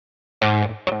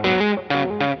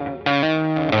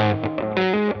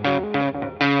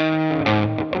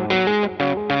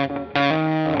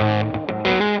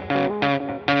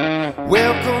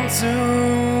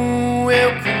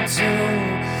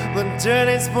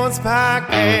Sports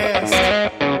Podcast.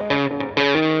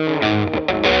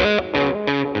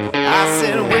 I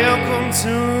said, welcome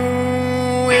to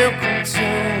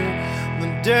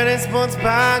the Dirty Sports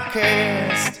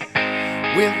Podcast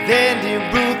with Andy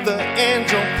Ruther and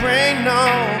Joe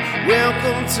Prano.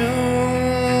 Welcome to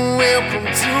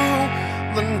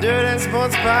the Dirty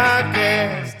Sports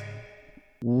Podcast.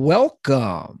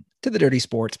 Welcome to the Dirty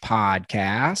Sports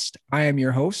Podcast. I am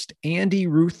your host, Andy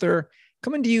Ruther,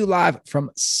 coming to you live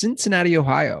from Cincinnati,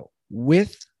 Ohio,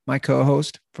 with my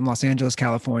co-host from Los Angeles,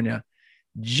 California,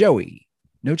 Joey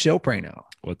No Chill Prano.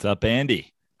 What's up,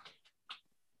 Andy?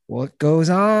 What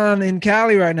goes on in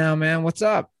Cali right now, man? What's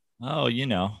up? Oh,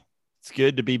 it's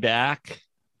good to be back.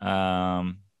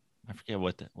 I forget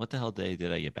what the hell day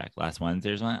did I get back? Last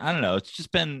Wednesday or something? I don't know. It's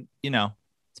just been,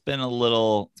 it's been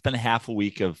a half a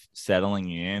week of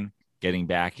settling in, getting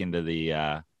back into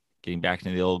the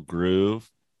old groove.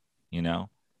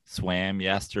 Swam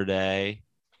yesterday,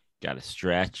 got a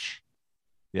stretch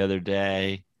the other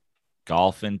day,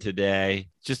 golfing today.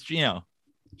 Just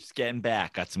getting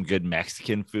back. Got some good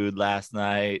Mexican food last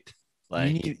night.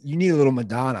 You need a little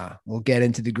Madonna. We'll get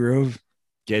into the groove.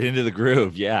 Get into the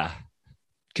groove, yeah.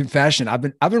 Confession: I've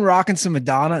been rocking some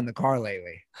Madonna in the car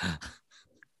lately.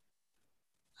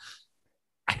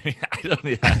 I mean, I don't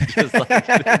even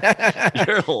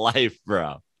your life,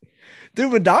 bro.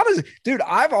 Dude,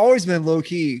 I've always been low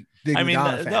key big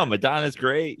Madonna fan. No, Madonna's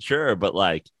great, sure, but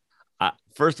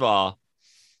first of all,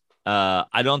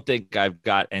 I don't think I've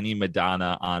got any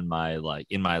Madonna on my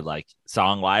in my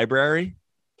song library.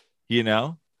 Does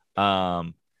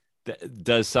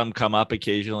some come up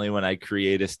occasionally when I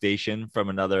create a station from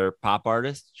another pop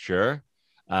artist? Sure.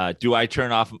 Do I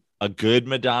turn off a good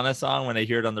Madonna song when I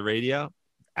hear it on the radio?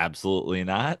 Absolutely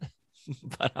not.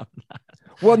 But I'm not.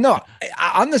 Well, no,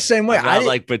 I'm the same way. I'm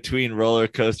not between Roller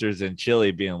Coasters and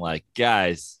Chili being like,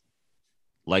 guys,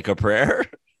 like a prayer.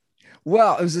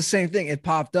 Well, it was the same thing. It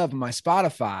popped up in my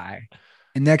Spotify,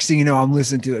 and next thing you know, I'm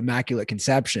listening to Immaculate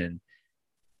Conception,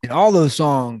 and all those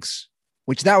songs,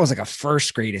 which that was like a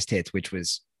first greatest hits, which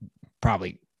was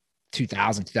probably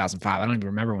 2000, 2005. I don't even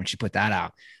remember when she put that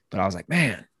out, but I was like,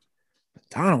 man,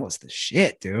 Madonna was the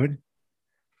shit, dude.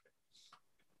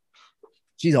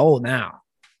 She's old now.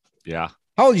 Yeah.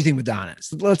 How old do you think Madonna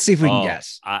is? Let's see if we can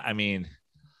guess. I'm going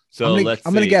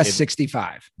to guess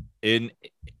 65.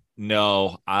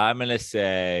 No, I'm going to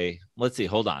say, let's see.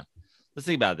 Hold on. Let's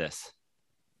think about this.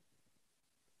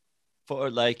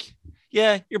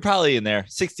 You're probably in there.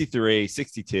 63,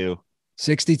 62.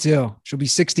 62. She'll be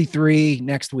 63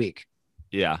 next week.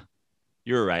 Yeah.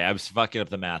 You're right. I was fucking up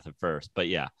the math at first, but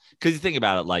yeah. Because you think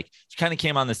about it, she kind of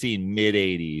came on the scene mid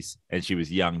 80s and she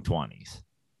was young 20s.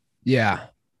 Yeah.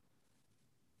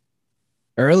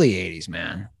 Early 80s,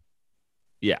 man.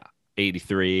 Yeah.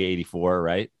 83, 84,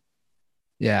 right?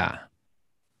 Yeah.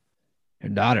 Her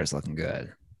daughter's looking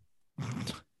good.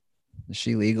 Is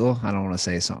she legal? I don't want to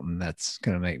say something that's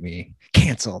going to make me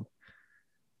canceled.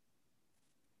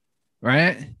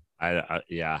 Right? I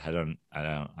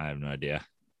have no idea.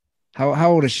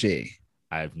 How old is she?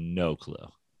 I have no clue.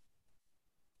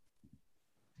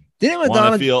 Didn't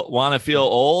Madonna want to feel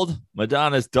old?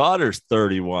 Madonna's daughter's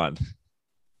 31.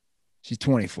 She's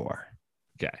 24.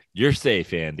 Okay. You're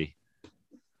safe, Andy.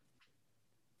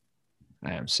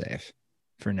 I am safe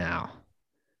for now.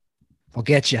 They'll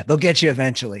get you. They'll get you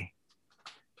eventually.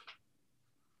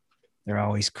 They're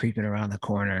always creeping around the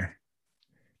corner.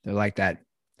 They're like that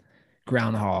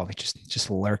groundhog, just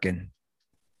lurking.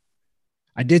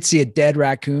 I did see a dead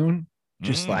raccoon,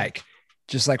 just like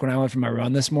when I went for my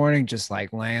run this morning, just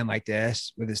laying like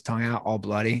this with his tongue out, all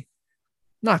bloody.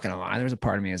 Not gonna lie, there was a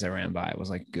part of me as I ran by. It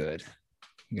was like, good.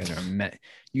 You guys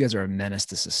are a menace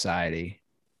to society.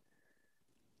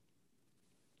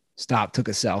 Stopped, took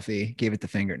a selfie, gave it the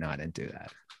finger. No, I didn't do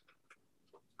that.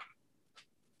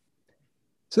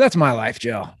 So that's my life,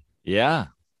 Joe. Yeah,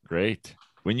 great.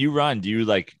 When you run, do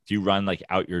you run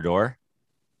out your door?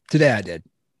 Today I did.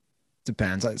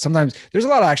 Depends. Sometimes there's a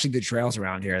lot of actually good trails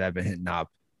around here that I've been hitting up.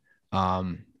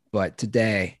 But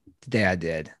today I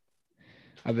did.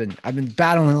 I've been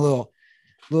battling a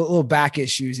little back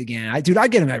issues again. I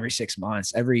get them every 6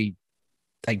 months,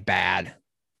 bad.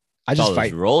 I just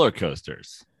fight roller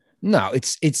coasters. No,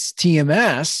 it's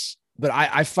TMS, but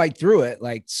I fight through it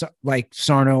like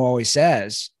Sarno always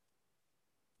says,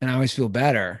 and I always feel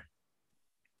better.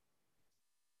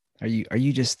 Are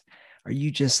you just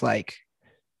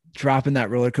dropping that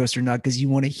roller coaster nut because you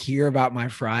want to hear about my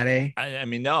Friday? I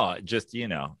mean, no, just,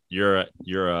 you're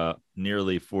a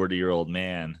nearly 40-year-old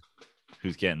man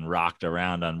who's getting rocked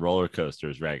around on roller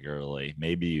coasters regularly.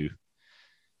 Maybe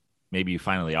you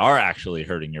finally are actually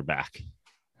hurting your back.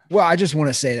 Well, I just want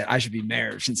to say that I should be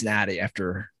mayor of Cincinnati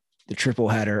after the triple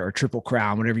header or triple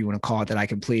crown, whatever you want to call it, that I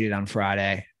completed on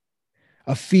Friday.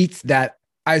 A feat that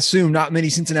I assume not many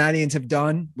Cincinnatians have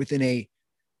done within a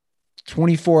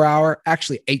 24-hour,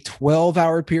 actually a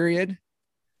 12-hour period.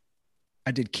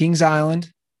 I did Kings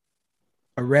Island,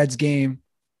 a Reds game,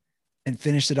 and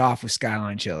finished it off with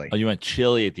Skyline Chili. Oh, you went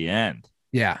chili at the end.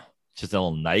 Yeah. Just a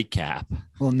little nightcap.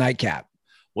 Little nightcap.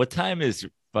 What time is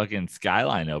fucking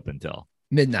Skyline open till?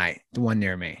 Midnight, the one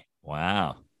near me.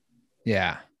 Wow.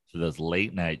 Yeah. So those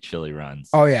late night chili runs.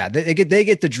 Oh yeah. They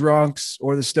get the drunks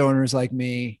or the stoners like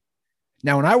me.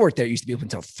 Now, when I worked there, it used to be open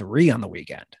until 3 on the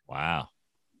weekend. Wow.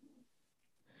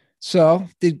 So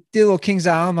did a little Kings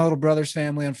Island, my little brother's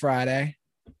family on Friday.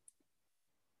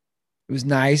 It was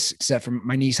nice, except for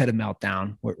my niece had a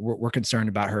meltdown. We're concerned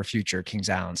about her future Kings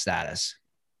Island status.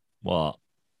 Well,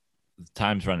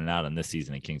 time's running out on this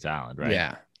season at Kings Island, right?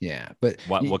 Yeah. Yeah. But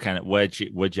what what'd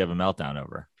you have a meltdown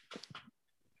over?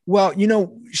 Well,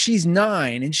 she's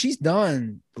 9 and she's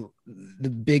done the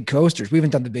big coasters. We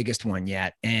haven't done the biggest one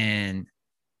yet. And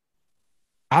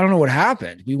I don't know what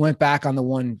happened. We went back on the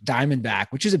one Diamondback,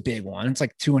 which is a big one. It's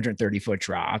like 230-foot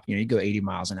drop. You go 80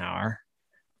 miles an hour.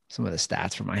 Some of the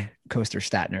stats for my coaster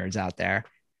stat nerds out there.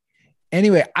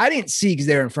 Anyway, I didn't see because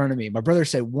they were in front of me. My brother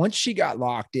said once she got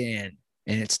locked in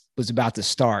and it was about to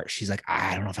start, she's like,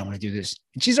 I don't know if I want to do this.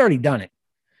 And she's already done it.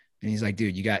 And he's like,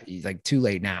 dude, he's like too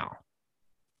late now.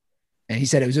 And he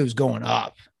said it was going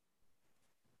up.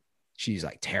 She's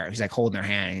like terrible. He's like holding her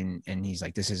hand and he's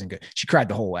like, this isn't good. She cried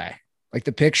the whole way. Like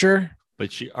the picture.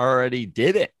 But she already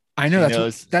did it. I know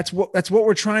that's what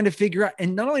we're trying to figure out.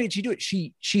 And not only did she do it,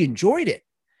 she enjoyed it.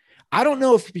 I don't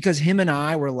know if because him and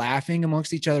I were laughing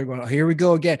amongst each other going, oh, here we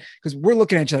go again. Because we're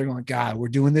looking at each other going, God, we're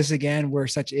doing this again. We're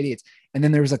such idiots. And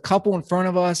then there was a couple in front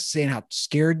of us saying how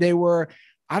scared they were.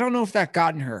 I don't know if that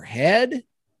got in her head,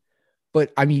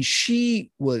 but I mean,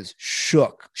 she was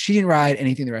shook. She didn't ride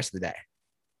anything the rest of the day.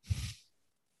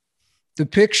 The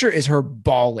picture is her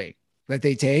bawling that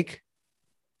they take.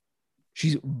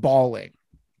 She's bawling.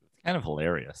 Kind of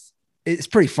hilarious. It's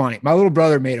pretty funny. My little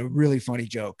brother made a really funny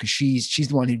joke because she's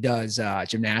the one who does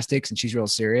gymnastics and she's real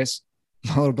serious.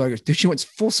 My little brother goes, dude, she went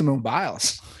full Simone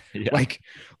Biles. Yeah.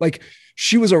 Like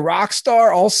she was a rock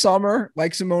star all summer,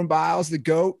 like Simone Biles, the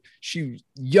GOAT. She was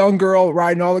a young girl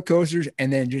riding all the coasters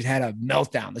and then just had a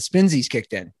meltdown. The spinsies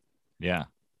kicked in. Yeah.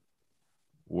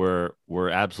 We're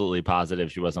absolutely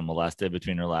positive she wasn't molested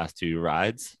between her last 2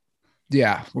 rides.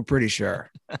 Yeah, we're pretty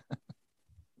sure.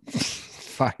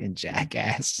 Fucking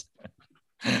jackass.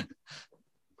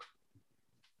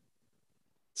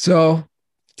 So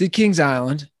did Kings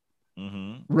Island,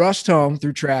 rushed home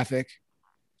through traffic.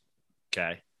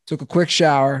 Okay. Took a quick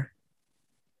shower.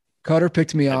 Cutter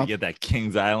picked me Had up. to get that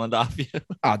Kings Island off you.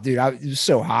 Oh, dude, it was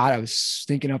so hot. I was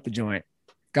stinking up the joint.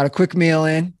 Got a quick meal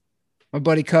in. My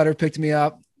buddy Cutter picked me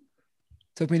up.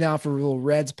 Took me down for a little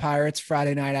Reds Pirates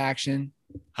Friday night action.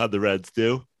 How'd the Reds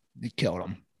do? They killed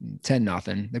them.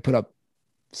 10-0. They put up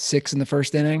 6 in the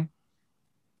first inning.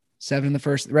 7 in the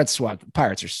first. The Reds swept. The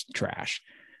Pirates are trash.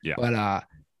 Yeah. But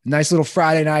nice little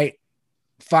Friday night.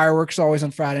 Fireworks always on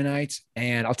Friday nights.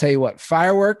 And I'll tell you what,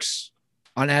 fireworks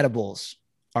on edibles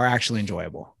are actually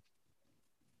enjoyable.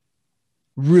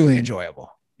 Really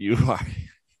enjoyable. You are.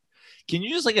 Can you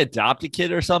just like adopt a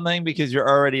kid or something? Because you're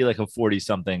already like a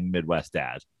 40-something Midwest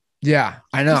dad. Yeah,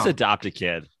 I know. Just adopt a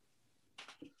kid.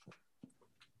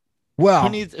 Well, who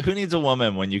needs a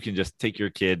woman when you can just take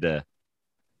your kid to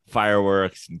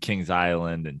fireworks and Kings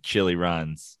Island and chili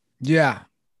runs? Yeah.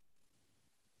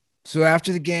 So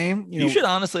after the game, you should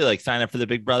honestly like sign up for the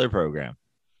Big Brother program.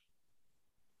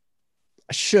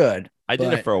 I should. I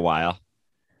did it for a while.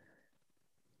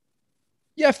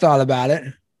 Yeah, I've thought about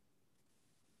it.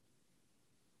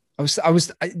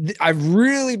 I've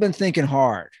really been thinking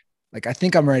hard. Like, I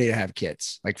think I'm ready to have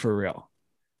kids, like for real.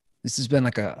 This has been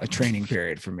like a training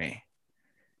period for me.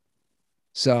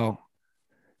 So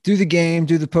do the game,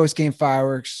 do the post-game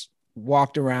fireworks,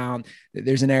 walked around.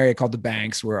 There's an area called the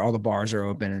Banks where all the bars are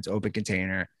open. It's open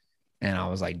container. And I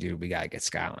was like, dude, we got to get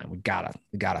Skyline. We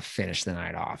gotta finish the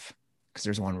night off because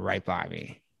there's one right by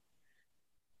me.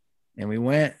 And we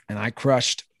went and I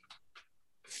crushed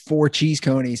 4 cheese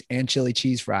conies and chili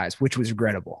cheese fries, which was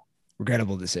regrettable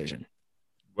decision.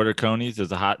 What are conies? Is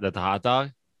the hot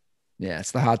dog? Yeah,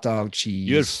 it's the hot dog cheese.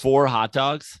 You had 4 hot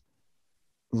dogs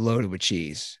loaded with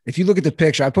cheese. If you look at the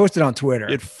picture, I posted on Twitter.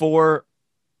 You had 4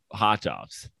 hot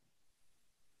dogs.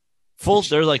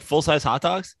 They're like full-size hot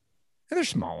dogs? Yeah, they're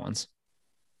small ones.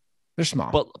 They're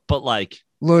small. But like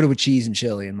loaded with cheese and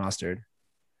chili and mustard.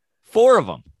 4 of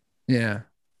them. Yeah.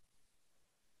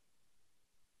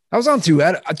 I was on dude.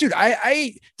 I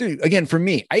ate, dude, again, for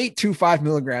me, I ate 2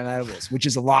 5-milligram edibles, which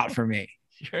is a lot for me.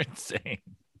 You're insane.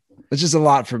 It's just a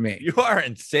lot for me. You are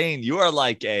insane. You are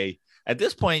like at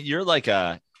this point, you're like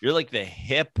the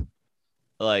hip,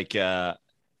 like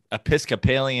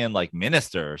Episcopalian, like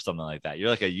minister or something like that. You're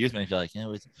like a youth minister. You're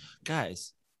like,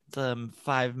 guys, some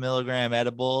 5-milligram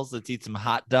edibles. Let's eat some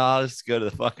hot dogs. Go to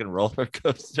the fucking roller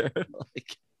coaster.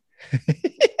 Like,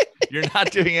 you're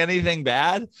not doing anything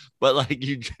bad, but like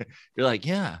you're like,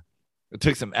 yeah, I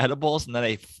took some edibles and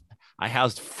then I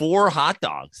housed 4 hot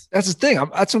dogs. That's the thing.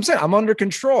 That's what I'm saying. I'm under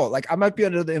control. Like I might be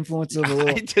under the influence of a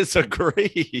little. I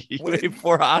disagree. You ate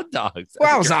 4 hot dogs.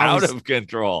 Well, I was out of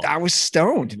control. I was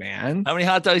stoned, man. How many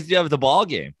hot dogs do you have at the ball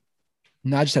game?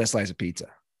 No, I just had a slice of pizza.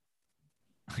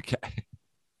 Okay.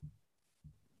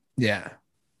 Yeah.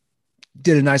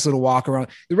 Did a nice little walk around.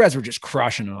 The Reds were just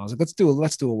crushing it. I was like, let's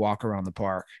do a walk around the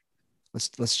park.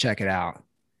 Let's check it out.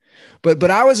 But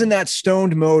I was in that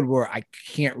stoned mode where I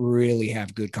can't really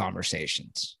have good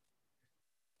conversations.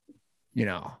 You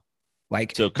know,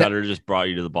 like so Cutter just brought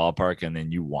you to the ballpark and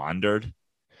then you wandered.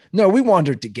 No, we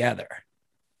wandered together.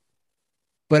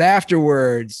 But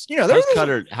afterwards, you know,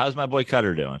 how's my boy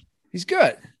Cutter doing? He's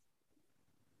good.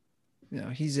 You know,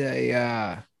 he's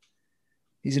an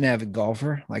avid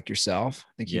golfer like yourself.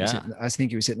 I think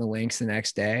he was hitting the links the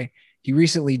next day. He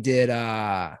recently did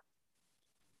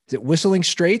is it Whistling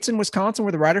Straits in Wisconsin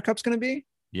where the Ryder Cup's going to be?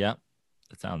 Yeah.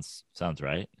 That sounds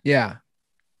right. Yeah.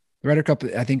 The Ryder Cup,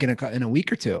 I think in a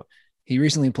week or two. He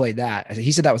recently played that.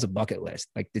 He said that was a bucket list.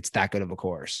 Like it's that good of a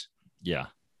course. Yeah.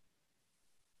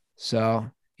 So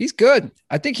he's good.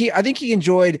 I think he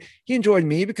enjoyed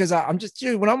me because I'm just,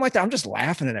 dude, when I'm like that, I'm just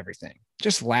laughing at everything.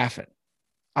 Just laughing.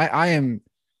 I am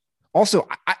also,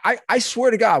 I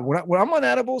swear to God, when I'm on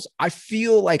edibles, I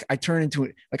feel like I turn into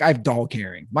it. Like I have dog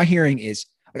hearing. My hearing is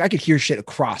like, I could hear shit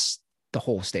across the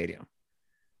whole stadium.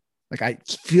 Like I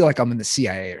feel like I'm in the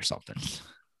CIA or something.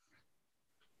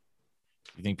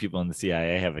 You think people in the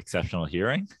CIA have exceptional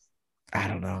hearing? I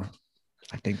don't know.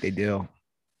 I think they do.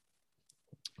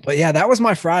 But yeah, that was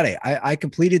my Friday. I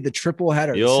completed the triple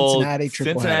header, the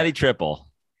Cincinnati triple.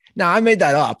 Now I made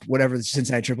that up, whatever the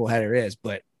Cincinnati triple header is,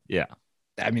 but yeah,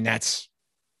 I mean that's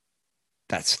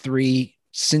 3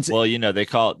 since. Well, you know, they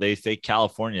say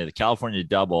California, the California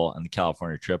double and the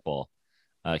California triple.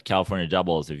 California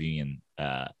double is if you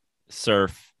can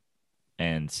surf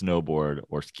and snowboard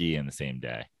or ski in the same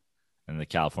day, and the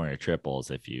California triple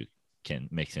is if you can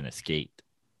mix in a skate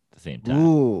at the same time.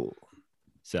 Ooh.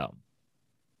 So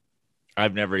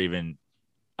I've never even.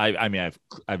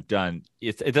 I've done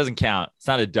it doesn't count. It's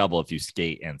not a double if you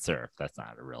skate and surf. That's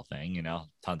not a real thing, you know.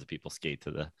 Tons of people skate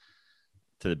to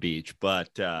the beach,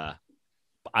 but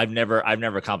I've never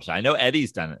accomplished it. I know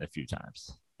Eddie's done it a few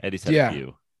times. Eddie's had a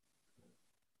few.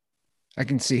 I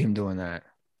can see him doing that.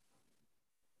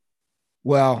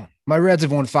 Well, my Reds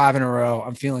have won 5 in a row.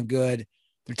 I'm feeling good.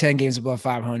 They're 10 games above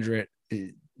 500.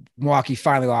 Milwaukee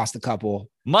finally lost a couple.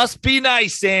 Must be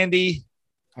nice, Sandy.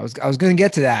 I was going to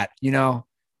get to that, you know.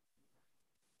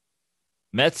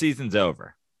 Mets season's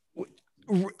over.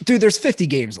 Dude, there's 50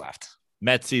 games left.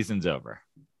 Mets season's over.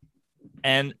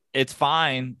 And it's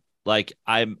fine. Like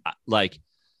I'd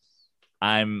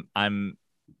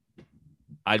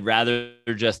rather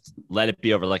just let it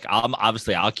be over. Like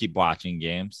I'll keep watching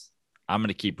games. I'm going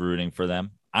to keep rooting for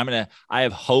them. I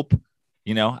have hope,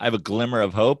 you know, I have a glimmer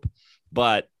of hope,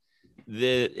 but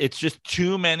it's just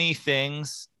too many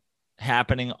things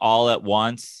happening all at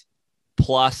once.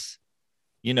 Plus,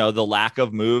 you know, the lack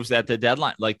of moves at the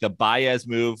deadline, like the Baez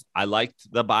move. I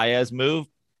liked the Baez move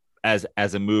as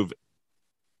a move,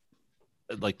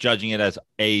 like judging it as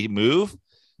a move,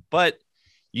 but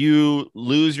you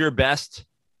lose your best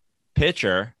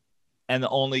pitcher and the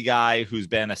only guy who's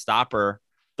been a stopper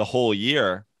the whole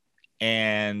year,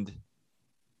 and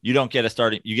you don't get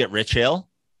you get Rich Hill.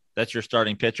 That's your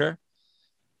starting pitcher.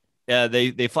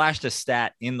 They flashed a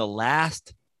stat in the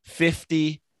last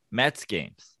 50 Mets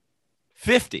games.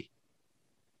 50.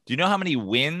 Do you know how many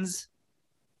wins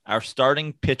our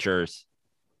starting pitchers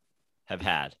have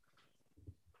had?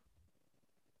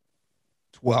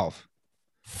 12.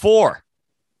 4.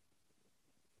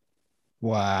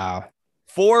 Wow.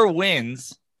 4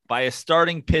 wins by a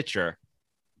starting pitcher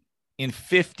in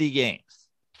 50 games.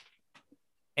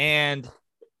 And,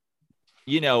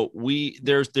 you know,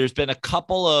 there's been a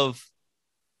couple of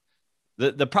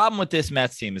the problem with this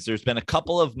Mets team is there's been a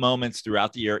couple of moments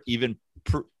throughout the year, even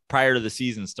prior to the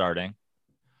season starting,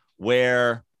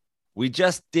 where we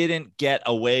just didn't get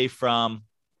away from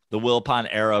the Wilpon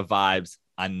era vibes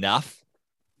enough.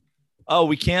 Oh,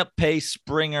 we can't pay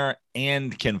Springer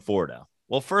and Conforto.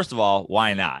 Well, first of all,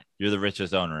 why not? You're the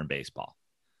richest owner in baseball.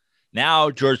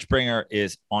 Now George Springer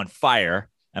is on fire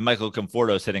and Michael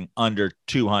Conforto is hitting under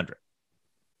 200.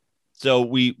 So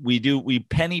we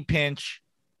penny pinch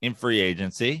in free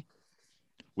agency.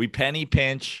 We penny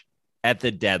pinch at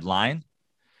the deadline.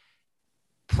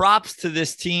 Props to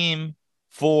this team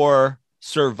for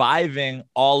surviving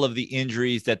all of the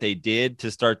injuries that they did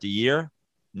to start the year.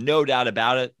 No doubt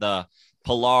about it. The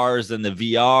Pilars and the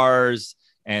VRs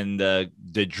and the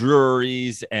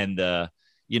Drurys and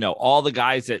all the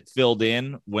guys that filled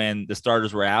in when the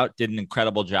starters were out did an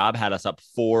incredible job, had us up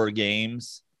 4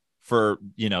 games for,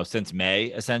 since May,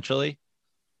 essentially.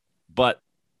 But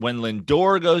when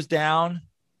Lindor goes down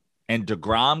and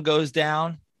DeGrom goes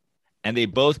down and they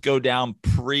both go down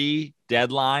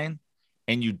pre-deadline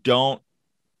and you don't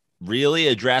really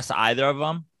address either of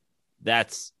them,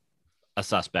 that's a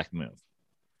suspect move.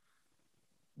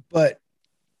 But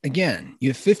again, you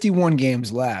have 51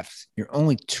 games left. You're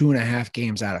only 2.5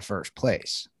 games out of first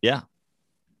place. Yeah.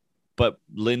 But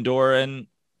Lindor and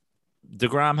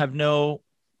DeGrom have no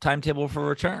timetable for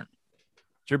return.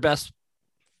 It's your best,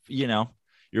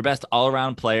 your best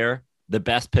all-around player, the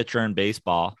best pitcher in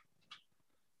baseball,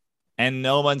 and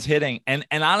no one's hitting. And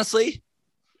honestly,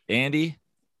 Andy,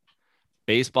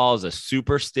 baseball is a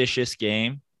superstitious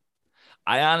game.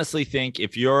 I honestly think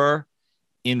if you're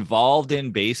involved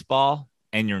in baseball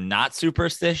and you're not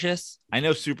superstitious, I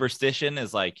know superstition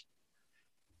is like,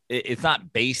 it's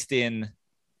not based in,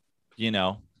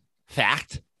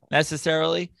 fact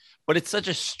necessarily, but it's such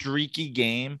a streaky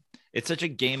game. It's such a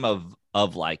game of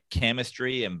like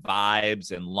chemistry and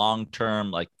vibes and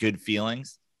long-term, like good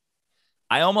feelings.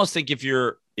 I almost think if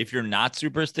you're not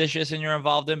superstitious and you're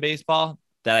involved in baseball,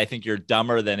 that I think you're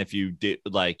dumber than if you did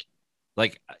like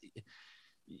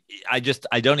I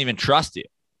don't even trust you.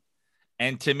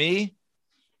 And to me,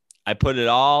 I put it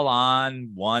all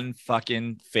on one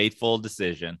fucking fateful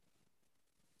decision.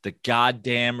 The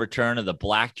goddamn return of the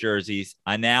black jerseys,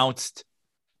 announced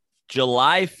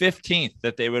July 15th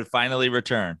that they would finally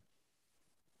return.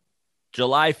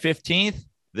 July 15th,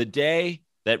 the day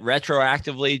that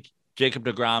retroactively Jacob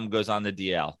deGrom goes on the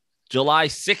DL. July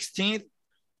 16th,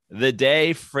 the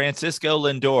day Francisco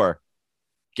Lindor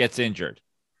gets injured.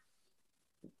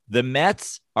 The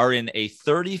Mets are in a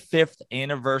 35th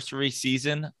anniversary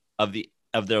season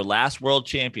of their last World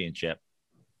Championship,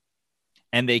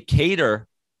 and they cater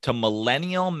to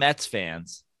millennial Mets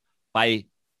fans by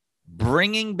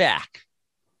bringing back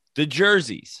the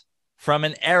jerseys from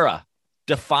an era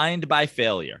defined by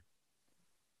failure.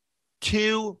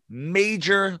 2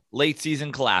 major late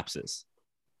season collapses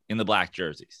in the black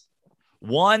jerseys.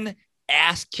 1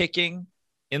 ass kicking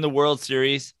in the World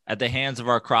Series at the hands of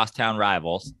our crosstown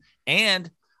rivals. And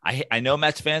I know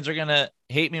Mets fans are going to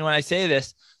hate me when I say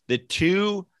this. The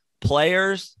 2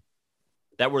 players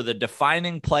that were the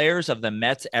defining players of the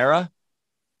Mets era,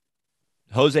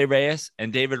 Jose Reyes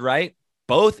and David Wright,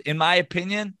 both, in my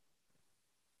opinion,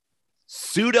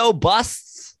 pseudo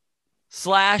busts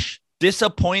 /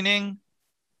 disappointing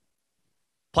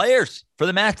players for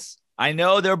the Mets. I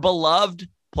know they're beloved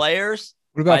players.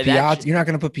 What about Piazza? You're not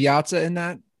going to put Piazza in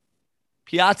that?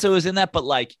 Piazza was in that, but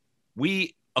like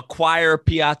we acquire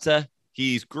Piazza.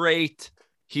 He's great.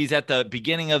 He's at the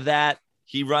beginning of that.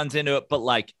 He runs into it, but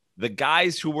like the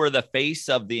guys who were the face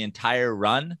of the entire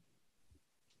run,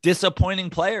 disappointing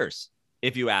players,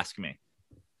 if you ask me.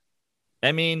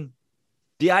 I mean,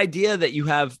 the idea that you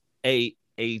have an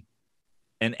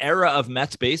era of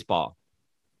Mets baseball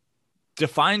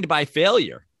defined by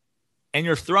failure, and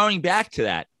you're throwing back to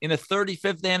that in a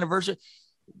 35th anniversary.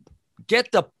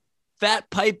 Get the fat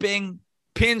piping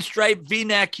pinstripe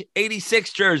V-neck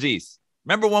 86 jerseys.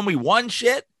 Remember when we won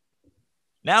shit?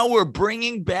 Now we're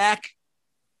bringing back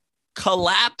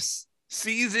collapse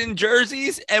season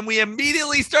jerseys and we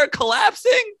immediately start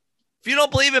collapsing. If you don't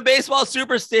believe in baseball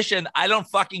superstition, I don't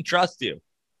fucking trust you.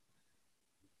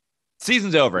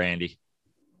 Season's over, Andy.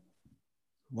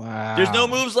 Wow. There's no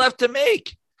moves left to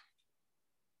make.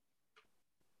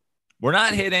 We're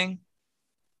not hitting.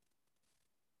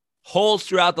 Holes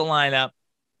throughout the lineup.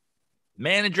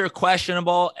 Manager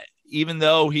questionable, even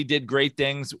though he did great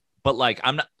things. But like,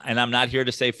 I'm not here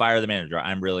to say fire the manager.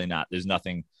 I'm really not. There's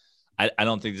nothing. I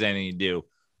don't think there's anything to do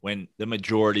when the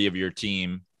majority of your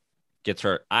team gets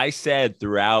hurt. I said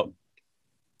throughout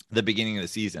the beginning of the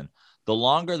season, the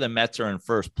longer the Mets are in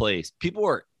first place, people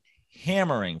were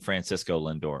hammering Francisco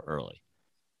Lindor early.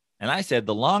 And I said,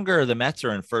 the longer the Mets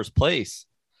are in first place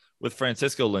with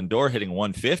Francisco Lindor hitting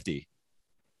 150,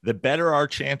 the better our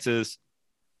chances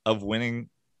of winning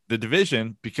the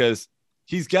division, because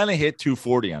he's going to hit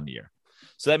 240 on the year.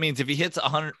 So that means if he hits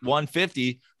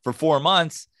 150, for 4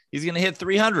 months, he's going to hit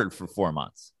 300 for 4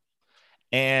 months.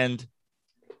 And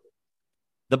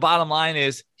the bottom line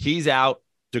is he's out.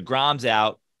 DeGrom's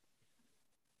out.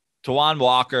 Tawan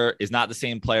Walker is not the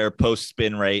same player post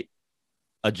spin rate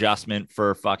adjustment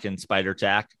for fucking spider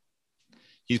tack.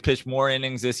 He's pitched more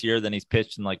innings this year than he's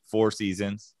pitched in like 4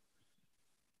 seasons.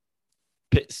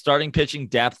 Starting pitching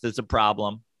depth is a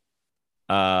problem.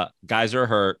 Guys are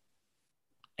hurt,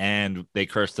 and they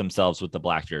curse themselves with the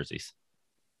black jerseys.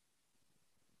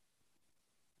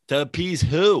 To appease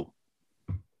who?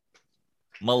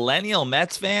 Millennial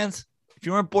Mets fans? If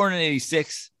you weren't born in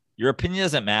 86, your opinion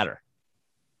doesn't matter.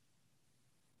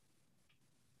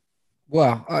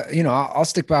 Well, I'll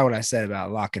stick by what I said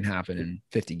about a lot can happen in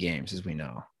 50 games, as we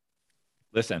know.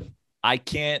 Listen, I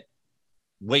can't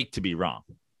wait to be wrong,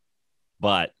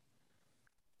 but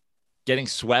getting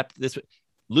swept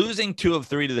losing 2 of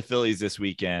 3 to the Phillies this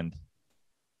weekend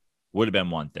would have been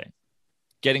one thing.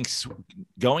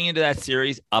 Going into that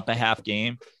series up a half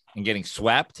game and getting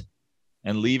swept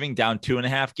and leaving down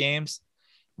 2.5 games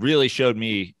really showed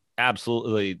me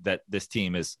absolutely that this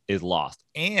team is lost.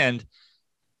 And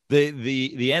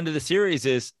the end of the series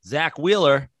is Zach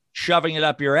Wheeler shoving it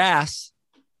up your ass,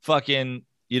 fucking,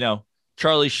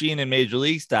 Charlie Sheen in Major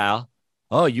League style.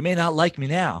 Oh, you may not like me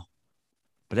now,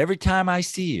 but every time I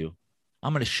see you,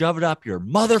 I'm going to shove it up your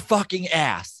motherfucking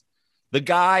ass. The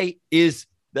guy is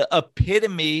the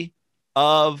epitome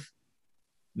of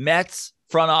Mets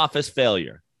front office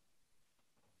failure.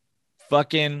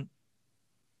 Fucking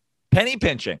penny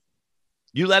pinching.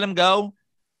 You let him go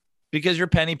because you're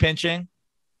penny pinching.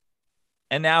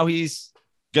 And now he's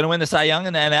going to win the Cy Young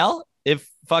in the NL if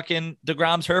fucking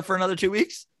DeGrom's hurt for another 2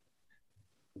 weeks.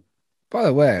 By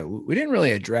the way, we didn't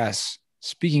really address,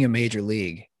 speaking of Major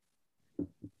League,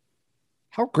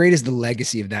 how great is the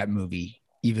legacy of that movie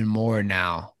even more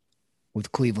now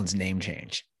with Cleveland's name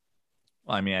change?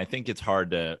 Well, I mean, I think it's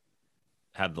hard to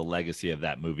have the legacy of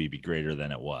that movie be greater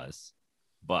than it was,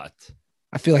 but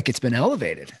I feel like it's been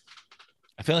elevated.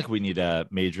 I feel like we need a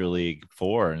Major League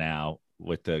 4 now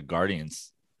with the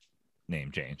Guardians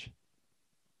name change.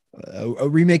 A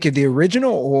remake of the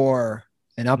original or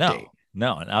an update?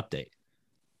 No, an update.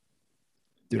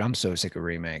 Dude, I'm so sick of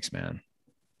remakes, man.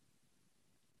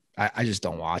 I just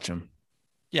don't watch them.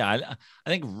 Yeah, I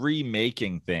think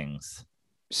remaking things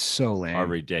so lame are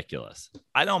ridiculous.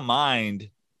 I don't mind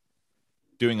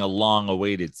doing a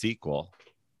long-awaited sequel.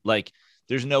 Like,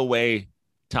 there's no way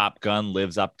Top Gun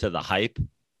lives up to the hype,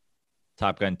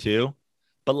 Top Gun 2,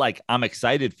 but like, I'm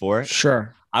excited for it.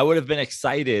 Sure. I would have been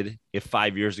excited if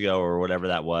 5 years ago or whatever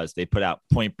that was, they put out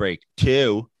Point Break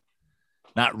 2,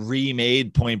 not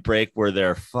remade Point Break where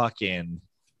they're fucking,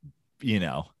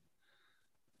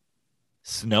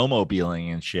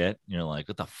 snowmobiling and shit. You're like,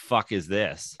 what the fuck is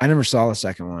this? I never saw the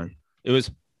second one. It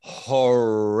was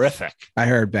horrific. I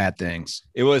heard bad things.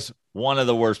 It was one of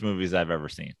the worst movies I've ever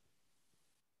seen.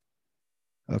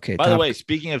 Okay. By the way,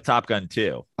 speaking of Top Gun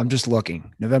 2. I'm just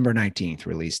looking. November 19th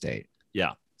release date.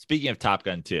 Yeah. Speaking of Top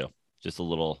Gun 2, just a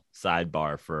little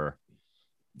sidebar for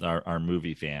our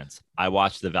movie fans. I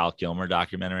watched the Val Kilmer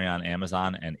documentary on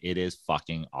Amazon, and it is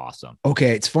fucking awesome.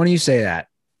 Okay. It's funny you say that.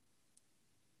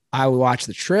 I watched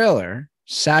the trailer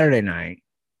Saturday night.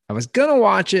 I was going to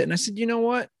watch it, and I said, you know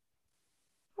what?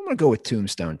 I'm going to go with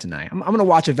Tombstone tonight. I'm going to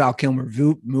watch a Val Kilmer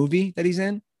movie that he's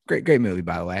in. Great movie,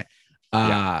 by the way.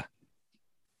 Yeah.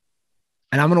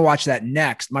 And I'm going to watch that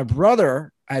next. I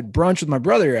had brunch with my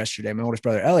brother yesterday, my oldest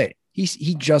brother, Elliot.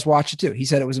 He just watched it too. He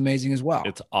said it was amazing as well.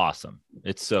 It's awesome.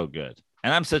 It's so good.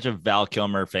 And I'm such a Val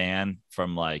Kilmer fan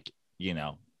from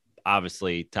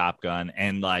obviously Top Gun,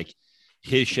 and like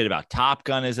his shit about Top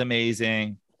Gun is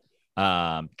amazing.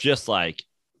 Just like,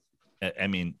 I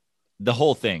mean, the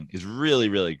whole thing is really,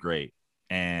 really great.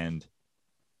 And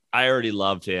I already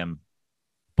loved him,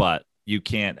 but you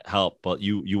can't help but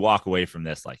you walk away from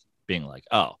this like being like,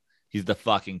 oh, he's the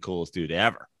fucking coolest dude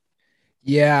ever.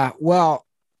 Yeah. Well,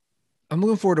 I'm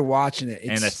looking forward to watching it.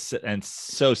 It's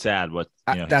so sad what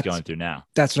he's going through now.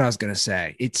 That's what I was going to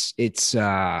say. It's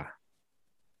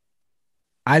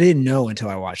I didn't know until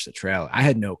I watched the trailer. I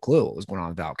had no clue what was going on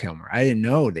with Val Kilmer. I didn't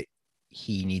know that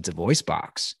he needs a voice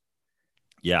box.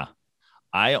 Yeah.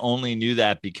 I only knew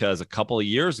that because a couple of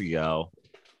years ago,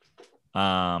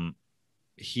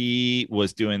 he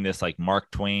was doing this like Mark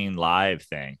Twain live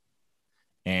thing,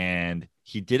 and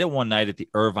he did it one night at the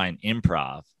Irvine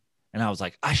Improv. And I was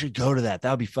like, I should go to that.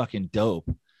 That would be fucking dope.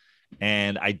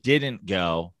 And I didn't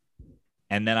go.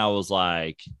 And then I was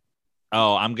like,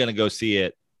 oh, I'm going to go see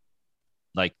it.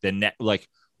 Like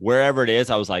wherever it is,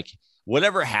 I was like,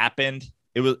 whatever happened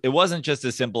it wasn't just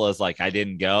as simple as like I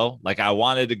didn't go. Like I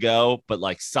wanted to go, but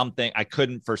like something I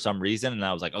couldn't for some reason. And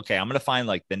I was like, okay, I'm gonna find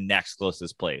like the next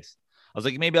closest place. I was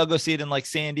like, maybe I'll go see it in like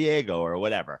San Diego or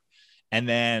whatever. And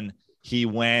then he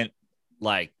went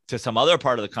like to some other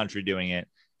part of the country doing it.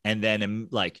 And then in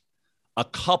like a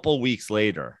couple weeks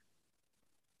later,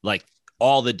 like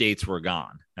all the dates were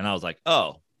gone. And I was like,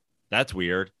 oh, that's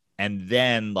weird. And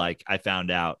then like I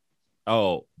found out,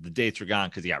 oh, the dates were gone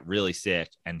because he got really sick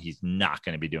and he's not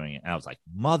going to be doing it. And I was like,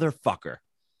 motherfucker.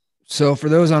 So for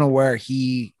those unaware,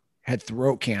 he had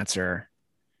throat cancer.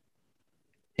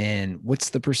 And what's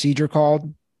the procedure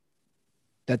called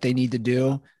that they need to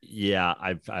do? Yeah,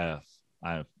 I'm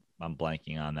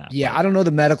blanking on that. Yeah, I don't know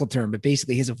the medical term, but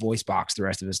basically he has a voice box the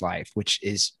rest of his life, which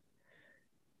is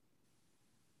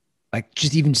like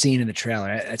just even seeing in the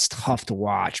trailer, it's tough to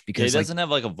watch because he doesn't have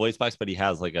like a voice box, but he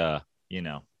has like a, you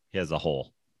know, he has a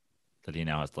hole that he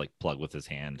now has to like plug with his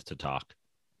hand to talk.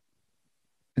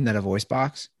 Isn't that a voice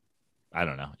box? I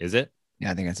don't know. Is it?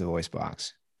 Yeah, I think it's a voice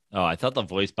box. Oh, I thought the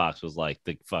voice box was like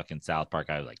the fucking South Park.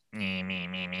 I was like,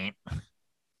 me.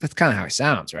 That's kind of how it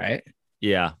sounds, right?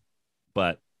 Yeah.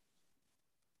 But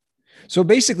so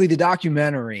basically the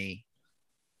documentary,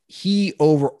 he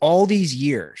over all these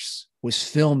years was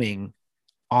filming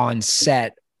on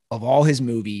set of all his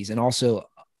movies and also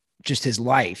just his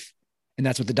life. And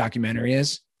that's what the documentary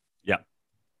is. Yeah.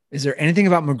 Is there anything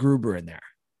about MacGruber in there?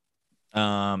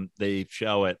 They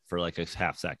show it for like a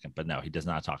half second, but no, he does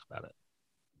not talk about it.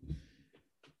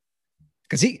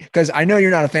 Because I know you're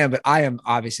not a fan, but I am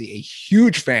obviously a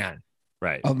huge fan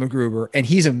of MacGruber, and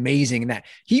he's amazing in that.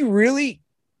 He really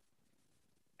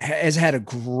has had a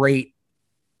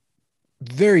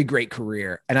very great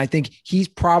career. And I think he's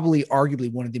probably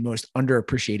arguably one of the most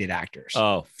underappreciated actors.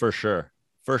 Oh, for sure.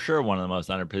 For sure. One of the most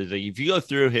underappreciated. Like, if you go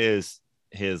through his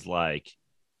like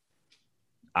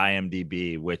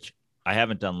IMDb, which I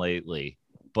haven't done lately,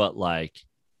 but like,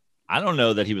 I don't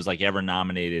know that he was like ever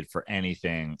nominated for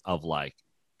anything of like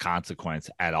consequence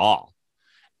at all.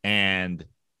 And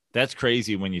that's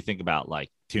crazy when you think about like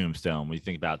Tombstone, when you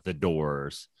think about The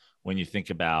Doors, when you think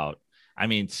about, I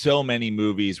mean, so many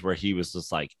movies where he was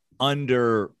just like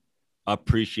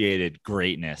underappreciated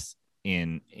greatness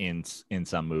in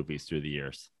some movies through the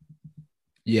years.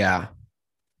 Yeah.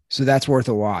 So that's worth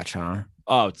a watch, huh?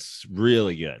 Oh, it's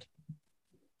really good.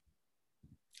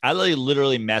 I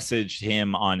literally messaged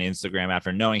him on Instagram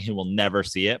after knowing he will never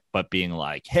see it, but being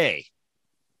like, hey,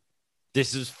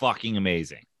 this is fucking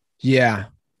amazing. Yeah.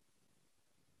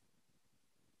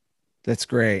 That's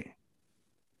great.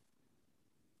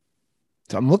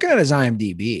 So I'm looking at his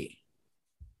IMDb.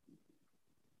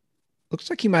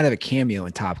 Looks like he might have a cameo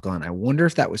in Top Gun. I wonder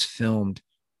if that was filmed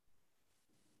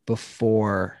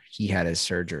before he had his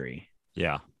surgery.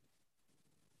 Yeah.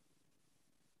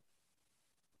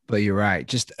 But you're right.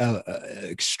 Just a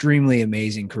extremely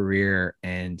amazing career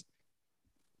and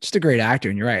just a great actor.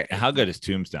 And you're right. And how good is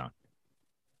Tombstone?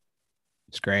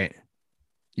 It's great.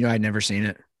 You know, I'd never seen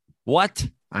it. What?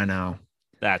 I know.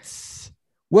 That's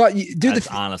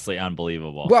honestly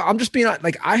unbelievable. Well, I'm just being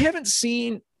like, I haven't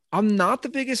seen, I'm not the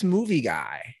biggest movie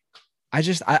guy. I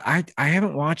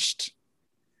haven't watched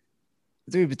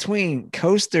between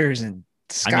Coasters and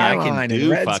Skyline. I mean, I can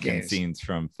do and fucking games. scenes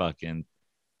from fucking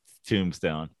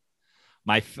Tombstone.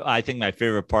 I think my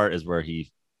favorite part is where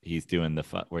he's doing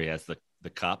where he has the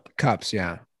cups.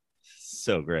 Yeah.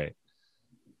 So great.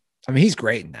 I mean, he's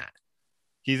great in that.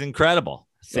 He's incredible.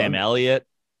 Sam Elliott.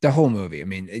 The whole movie. I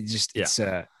mean, it's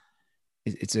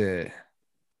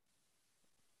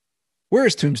where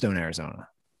is Tombstone, Arizona?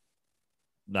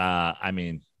 I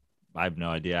mean, I have no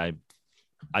idea.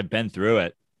 I've been through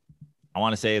it. I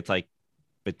want to say it's like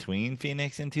between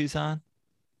Phoenix and Tucson.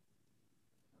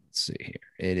 Let's see here.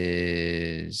 It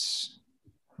is.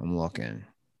 I'm looking.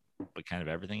 But kind of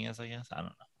everything is, I guess. I don't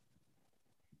know.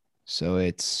 So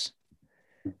it's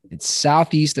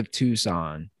southeast of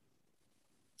Tucson.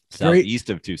 Southeast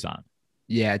of Tucson.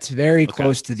 Yeah, it's very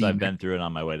close to so I've been through it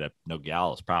on my way to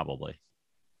Nogales, probably.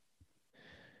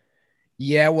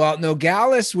 Yeah, well,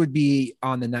 Nogales would be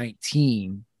on the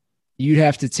 19. You'd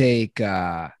have to take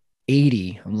 80.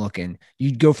 I'm looking.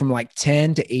 You'd go from like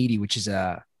 10 to 80, which is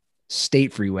a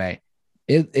state freeway.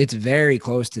 It's very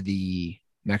close to the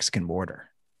Mexican border.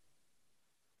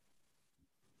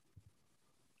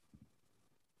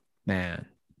 Man,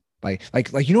 like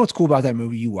you know what's cool about that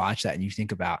movie? You watch that and you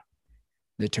think about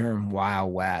the term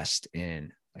Wild West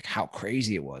and like how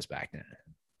crazy it was back then.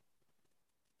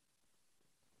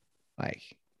 Like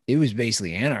it was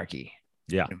basically anarchy.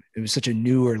 Yeah, it was such a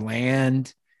newer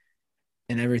land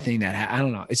and everything that I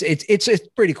don't know. It's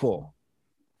pretty cool.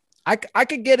 I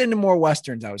could get into more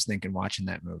Westerns. I was thinking watching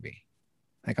that movie.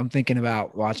 Like I'm thinking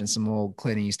about watching some old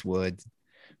Clint Eastwood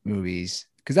movies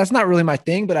because that's not really my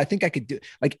thing, but I think I could do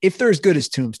like if they're as good as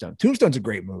Tombstone. Tombstone's a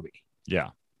great movie. Yeah.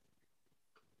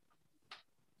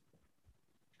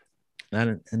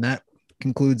 And that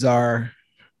concludes our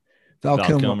Val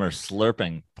Kilmer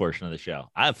slurping portion of the show.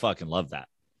 I fucking love that.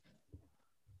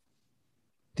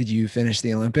 Did you finish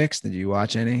the Olympics? Did you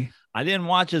watch any? I didn't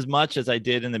watch as much as I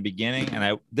did in the beginning. And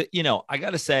I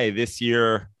got to say this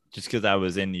year, just because I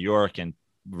was in New York and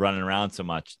running around so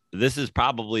much, this is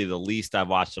probably the least I've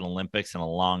watched an Olympics in a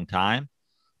long time.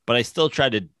 But I still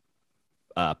tried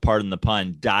to, pardon the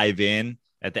pun, dive in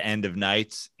at the end of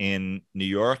nights in New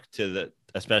York to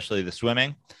especially the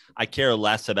swimming. I care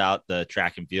less about the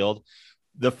track and field.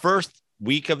 The first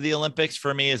week of the Olympics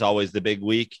for me is always the big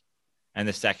week. And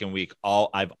the second week,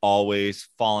 I've always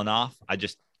fallen off. I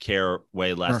just care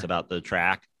way less about the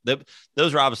track.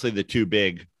 Those are obviously the two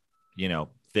big,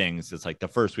 things. It's like the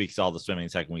first week's all the swimming,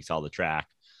 second week's all the track.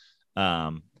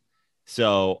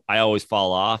 So I always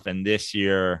fall off. And this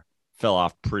year fell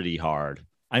off pretty hard.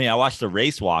 I mean, I watched the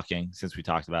race walking since we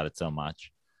talked about it so much.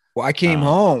 Well, I came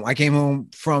home. I came home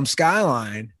from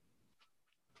Skyline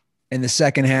in the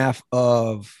second half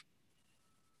of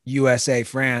USA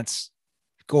France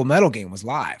gold medal game was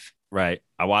live. Right.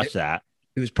 I watched that.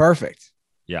 It was perfect.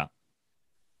 Yeah.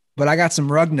 But I got some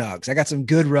rug nugs. I got some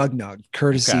good rug nug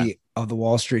courtesy of the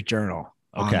Wall Street Journal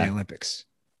on the Olympics,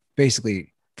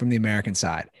 basically from the American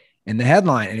side. And the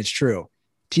headline, and it's true,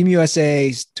 Team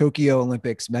USA's Tokyo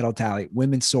Olympics medal tally,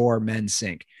 women soar, men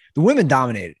sink. The women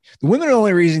dominated. The women are the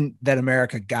only reason that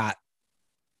America got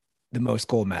the most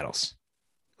gold medals.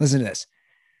 Listen to this.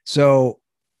 So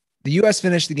the U.S.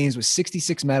 finished the games with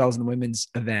 66 medals in the women's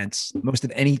events, most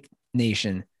of any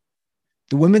nation.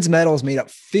 The women's medals made up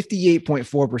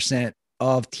 58.4%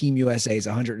 of Team USA's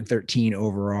 113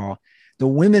 overall. The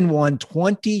women won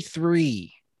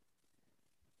 23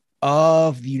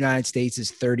 of the United States'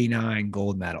 39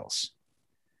 gold medals.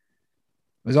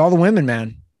 It was all the women,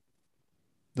 man.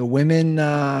 The women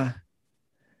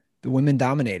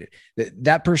dominated.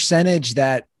 That percentage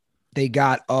that they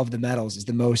got of the medals is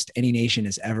the most any nation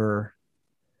has ever,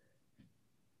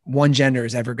 one gender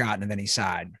has ever gotten of any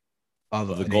side of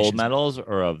the gold medals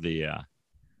or of the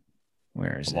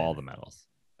where is it? All the medals.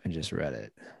 I just read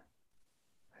it.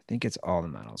 I think it's all the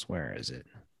medals. Where is it?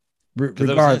 Because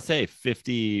I was going to say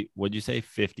 50. Would you say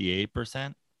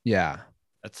 58%? Yeah,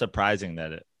 that's surprising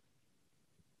that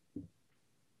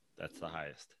that's the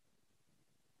highest.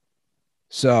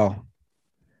 So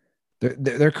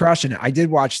they're crushing it. I did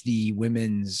watch the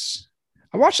women's.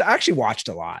 I actually watched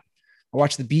a lot. I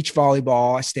watched the beach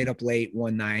volleyball. I stayed up late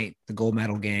one night, the gold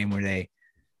medal game where they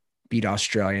beat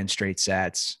Australia in straight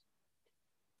sets.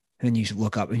 And then you should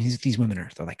look up, and these women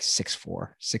they're like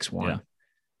 6'4", 6'1". Yeah.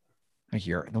 Like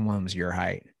the one was your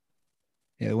height.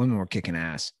 Yeah, the women were kicking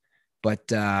ass. But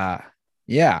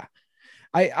yeah,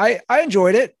 I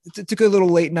enjoyed it. It's a good little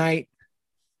late night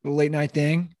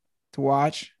thing to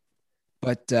watch.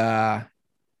 But did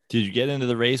you get into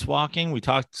the race walking? We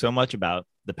talked so much about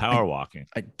the power walking.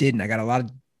 I didn't. I got a lot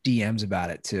of DMs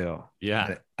about it too.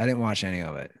 Yeah. I didn't watch any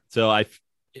of it. So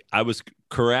I was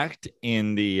correct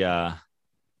in the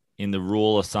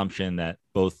rule assumption that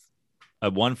both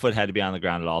one foot had to be on the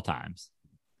ground at all times.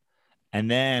 And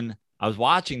then I was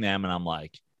watching them and I'm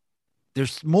like,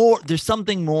 there's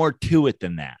something more to it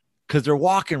than that, because they're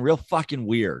walking real fucking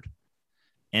weird.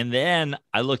 And then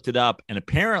I looked it up, and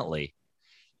apparently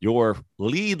your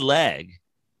lead leg,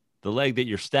 the leg that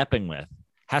you're stepping with,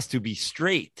 has to be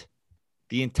straight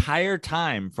the entire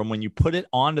time from when you put it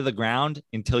onto the ground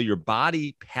until your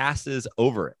body passes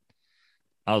over it.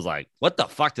 I was like, what the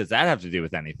fuck does that have to do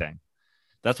with anything?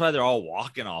 That's why they're all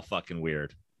walking all fucking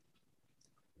weird.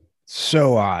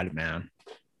 So odd, man.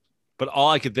 But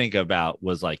all I could think about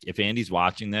was like, if Andy's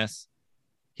watching this,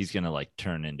 he's going to like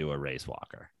turn into a race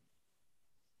walker.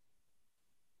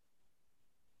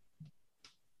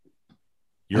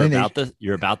 You're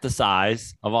about the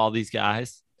size of all these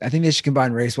guys. I think they should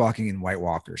combine race walking and White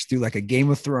Walkers. Do like a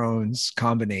Game of Thrones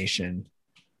combination.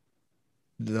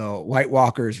 The White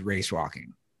Walkers race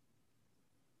walking.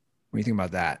 What do you think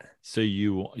about that? So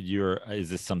is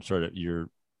this some sort of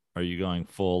are you going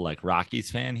full like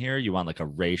Rockies fan here? You want like a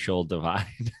racial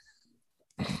divide?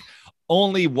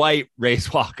 Only white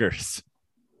race walkers.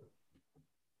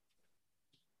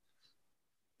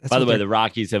 By the way, the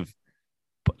Rockies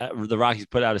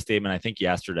put out a statement, I think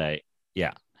yesterday.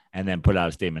 Yeah. And then put out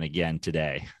a statement again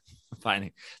today.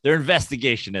 Finding their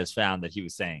investigation has found that he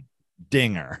was saying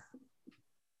dinger.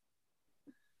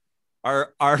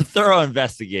 Our thorough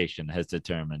investigation has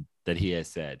determined that he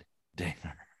has said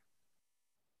Dinger.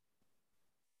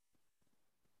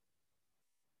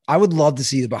 I would love to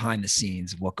see the behind the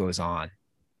scenes of what goes on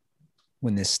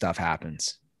when this stuff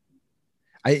happens.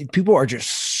 People are just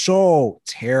so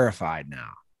terrified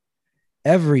now.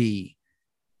 Every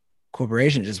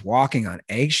corporation is just walking on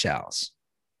eggshells.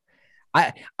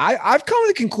 I've come to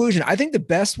the conclusion. I think the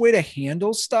best way to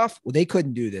handle stuff, well, they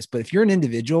couldn't do this, but if you're an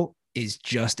individual, is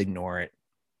just ignore it.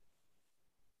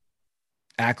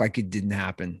 Act like it didn't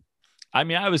happen. I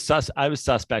mean, I was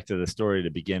suspect of the story to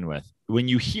begin with. When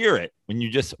you hear it, when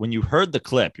you heard the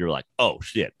clip, you're like, oh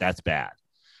shit, that's bad.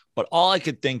 But all I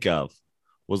could think of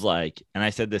was like, and I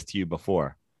said this to you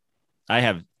before, I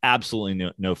have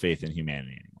absolutely no faith in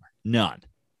humanity anymore.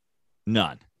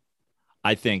 None.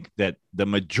 I think that the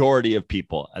majority of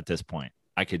people at this point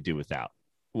I could do without.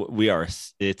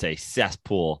 It's a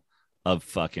cesspool of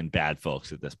fucking bad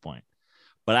folks at this point.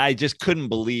 But I just couldn't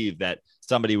believe that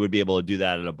somebody would be able to do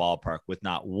that at a ballpark with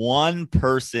not one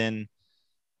person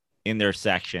in their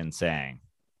section saying,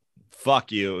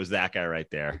 fuck you, it was that guy right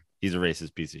there. He's a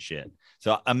racist piece of shit.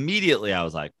 So immediately I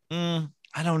was like, I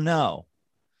don't know.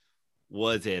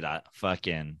 Was it a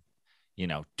fucking,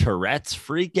 Tourette's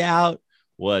freak out?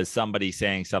 Was somebody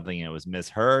saying something that was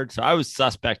misheard? So I was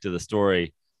suspect of the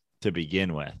story to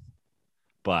begin with.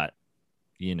 But,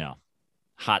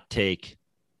 hot take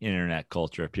internet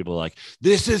culture. People are like,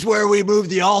 this is where we move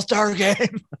the All-Star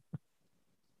game.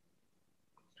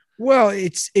 Well,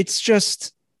 it's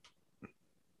just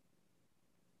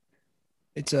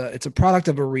it's a product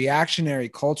of a reactionary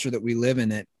culture that we live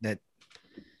in that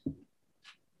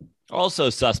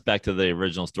also suspect of the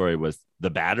original story was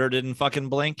the batter didn't fucking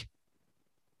blink.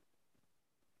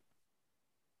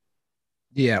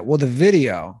 Yeah, well, the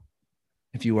video,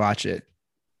 if you watch it,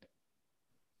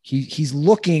 he's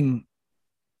looking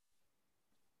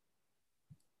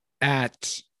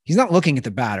he's not looking at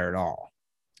the batter at all.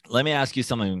 Let me ask you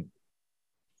something.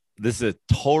 This is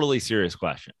a totally serious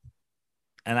question.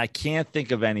 And I can't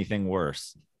think of anything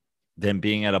worse than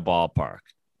being at a ballpark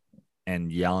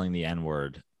and yelling the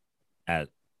N-word at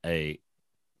a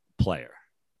player.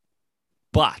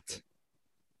 But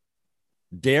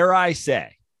dare I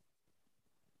say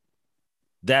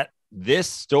that this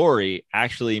story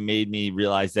actually made me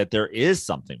realize that there is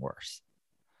something worse.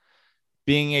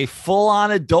 Being a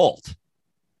full-on adult,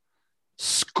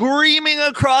 screaming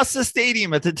across the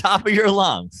stadium at the top of your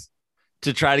lungs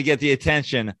to try to get the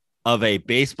attention of a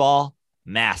baseball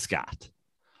mascot.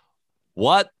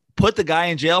 What? Put the guy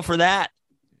in jail for that?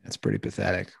 That's pretty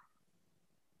pathetic.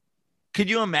 Could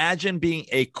you imagine being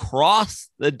across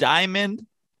the diamond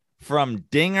from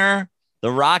Dinger,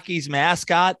 the Rockies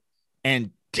mascot,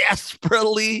 and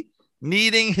desperately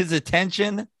needing his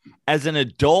attention as an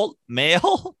adult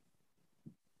male?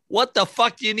 What the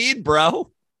fuck do you need,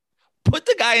 bro? Put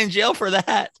the guy in jail for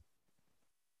that.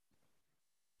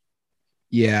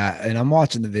 Yeah, and I'm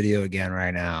watching the video again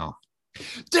right now.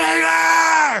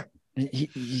 Dinger!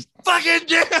 He Fucking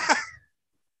Dinger!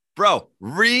 Bro,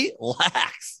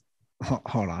 relax.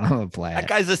 Hold on, I'm gonna play That it.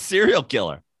 guy's a serial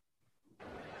killer.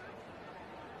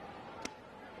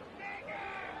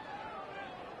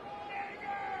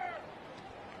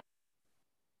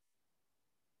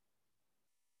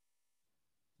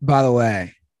 By the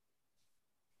way,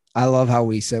 I love how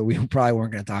we said we probably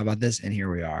weren't going to talk about this, and here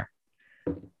we are.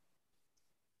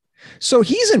 So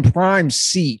he's in prime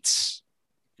seats.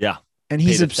 Yeah. And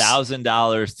he's paid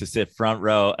 $1,000 to sit front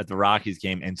row at the Rockies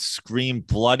game and scream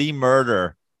bloody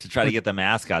murder to try to get the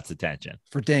mascot's attention.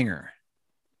 For Dinger.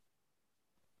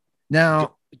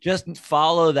 Now, just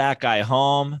follow that guy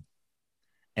home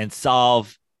and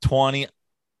solve 20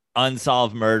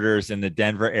 unsolved murders in the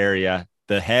Denver area.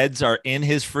 The heads are in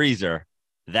his freezer.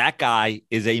 That guy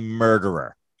is a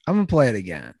murderer. I'm going to play it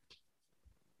again.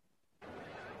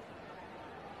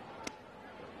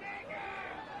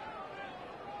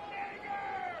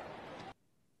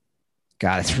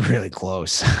 God, it's really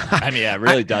close. I mean, yeah, it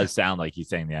really does sound like he's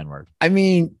saying the N-word. I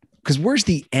mean, because where's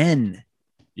the N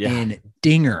in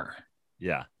Dinger?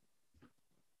 Yeah.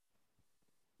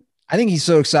 I think he's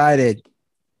so excited.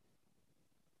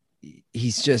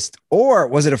 He's just, or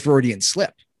was it a Freudian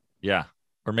slip? Yeah.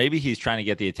 Or maybe he's trying to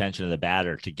get the attention of the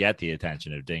batter to get the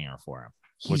attention of Dinger for him,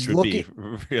 He's which would be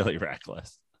really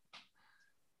reckless.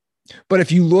 But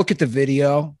if you look at the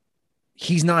video,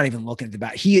 he's not even looking at the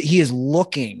bat. He is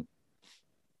looking.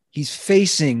 He's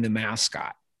facing the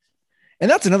mascot. And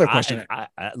that's another question.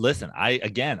 Listen,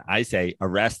 I say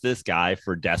arrest this guy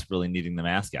for desperately needing the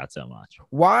mascot so much.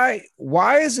 Why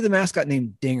is it the mascot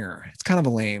named Dinger? It's kind of a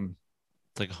lame.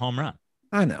 It's like a home run.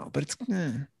 I know, but it's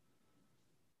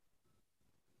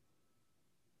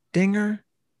Dinger.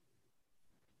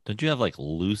 Don't you have like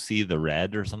Lucy the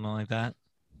Red or something like that?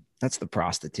 That's the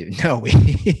prostitute. No,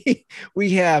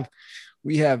 we have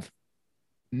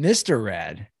Mr.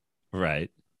 Red.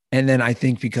 Right. And then I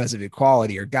think because of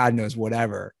equality or God knows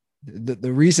whatever,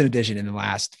 the recent addition in the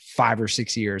last 5 or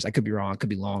 6 years, I could be wrong, it could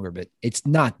be longer, but it's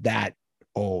not that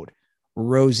old.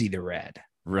 Rosie the Red.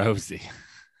 Rosie.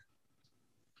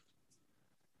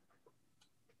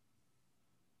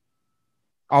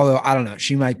 Although I don't know,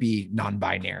 she might be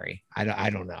non-binary. I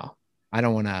don't know. I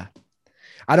don't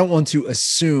want to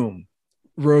assume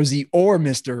Rosie or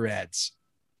Mr. Red's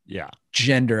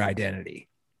gender identity,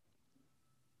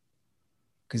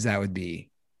 because that would be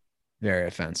very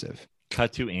offensive.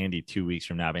 Cut to Andy 2 weeks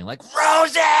from now being like,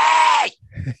 Rosie!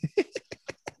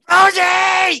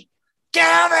 Rosie!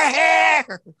 Get over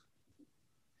here!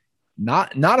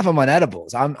 Not if I'm on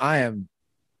edibles. I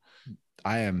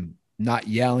am not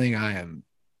yelling. I am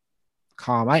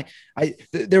calm.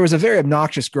 There was a very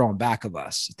obnoxious girl in back of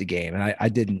us at the game, and I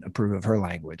didn't approve of her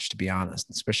language, to be honest,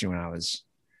 especially when I was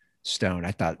stoned.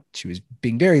 I thought she was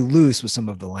being very loose with some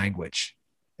of the language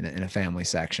in a family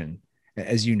section.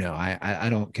 As you know, I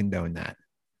don't condone that.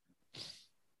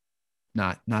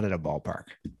 Not at a ballpark.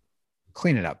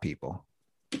 Clean it up, people.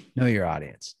 Know your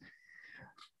audience.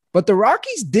 But the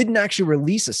Rockies didn't actually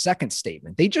release a second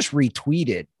statement. They just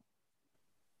retweeted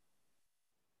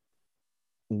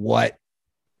what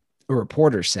a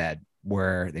reporter said,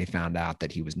 where they found out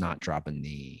that he was not dropping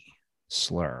the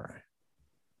slur.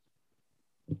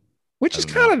 Which is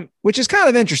kind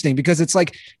of interesting, because it's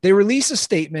like they release a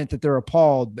statement that they're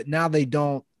appalled, but now they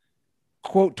don't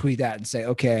quote tweet that and say,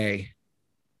 okay,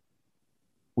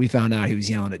 we found out he was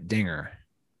yelling at Dinger.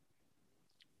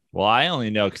 Well, I only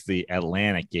know because the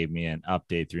Atlantic gave me an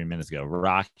update 3 minutes ago.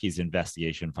 Rocky's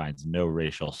investigation finds no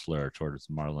racial slur towards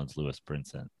Marlins Lewis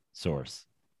Brinson. Source.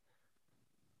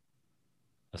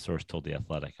 A source told the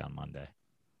Athletic on Monday.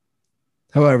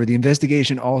 However, the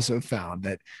investigation also found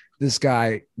that this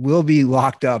guy will be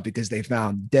locked up because they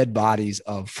found dead bodies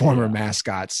of former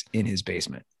mascots in his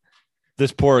basement.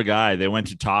 This poor guy, they went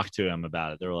to talk to him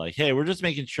about it. They were like, hey, we're just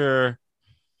making sure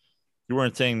you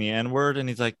weren't saying the N-word. And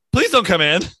he's like, please don't come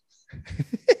in.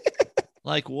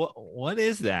 Like, what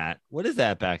is that? What is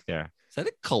that back there? Is that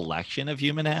a collection of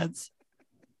human heads?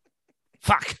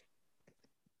 Fuck.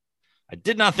 I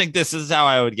did not think this is how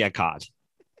I would get caught.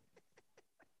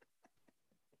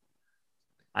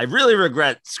 I really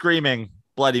regret screaming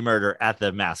bloody murder at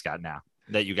the mascot now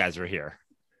that you guys are here.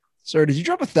 Sir, did you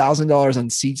drop $1,000 on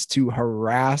seats to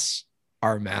harass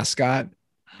our mascot?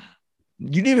 You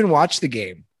didn't even watch the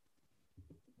game.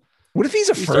 What if he's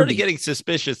a Furby? We started getting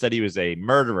suspicious that he was a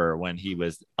murderer when he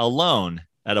was alone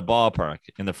at a ballpark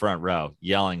in the front row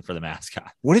yelling for the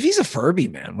mascot. What if he's a Furby,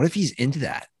 man? What if he's into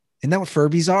that? Isn't that what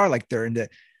Furbies are? Like, they're into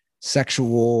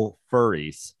sexual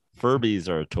furries. Furbies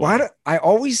are a toy. Why do I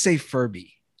always say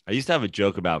Furby? I used to have a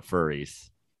joke about furries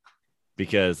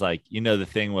because, like, you know, the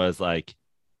thing was like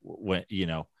when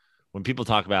people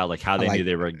talk about like how they knew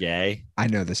they were gay. I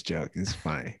know this joke. It's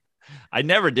funny. I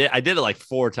never did. I did it like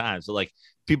 4 times. So like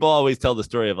people always tell the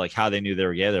story of like how they knew they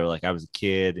were gay. They were like, I was a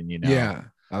kid and,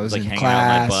 I was like in hanging class.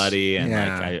 out with my buddy and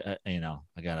like,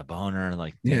 I got a boner and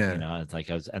like, it's like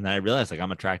and then I realized like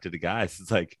I'm attracted to guys.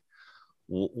 It's like,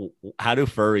 how do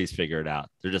furries figure it out?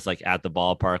 They're just like at the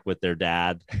ballpark with their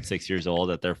dad, 6 years old,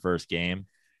 at their first game.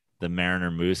 The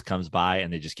Mariner Moose comes by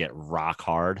and they just get rock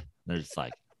hard. And they're just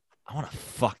like, I want to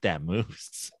fuck that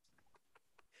moose.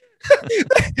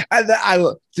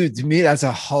 Dude, to me, that's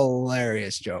a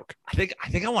hilarious joke. I think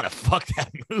I want to fuck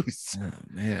that moose. Oh,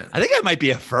 man. I think I might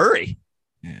be a furry.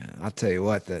 Yeah, I'll tell you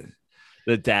what,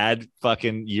 the dad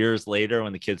fucking years later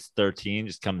when the kid's 13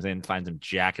 just comes in and finds him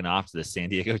jacking off to the San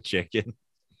Diego Chicken.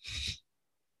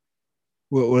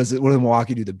 What is it? What did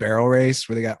Milwaukee do? The barrel race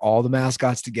where they got all the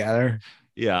mascots together?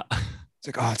 Yeah.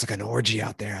 It's like an orgy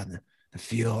out there on the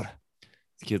field.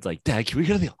 The kid's like, Dad, can we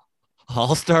go to the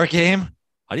All-Star game?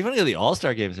 Why do you want to go to the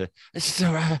All-Star game? It's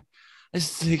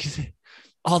just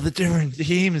all the different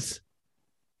teams.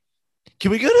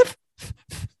 Can we go to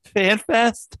Fan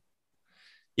Fest?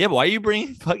 Yeah, but why are you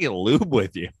bringing fucking lube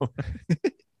with you?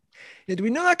 Yeah, do we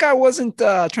know that guy wasn't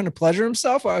trying to pleasure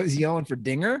himself while he was yelling for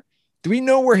Dinger? Do we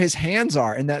know where his hands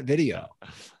are in that video?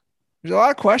 There's a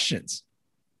lot of questions.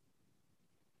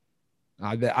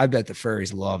 I bet the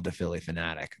furries love the Philly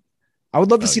Fanatic. I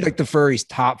would love to see like the furries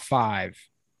top 5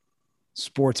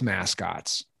 sports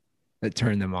mascots that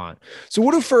turn them on. So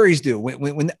what do furries do?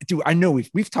 When I know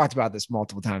we've talked about this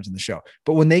multiple times in the show,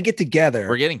 but when they get together,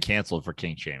 we're getting canceled for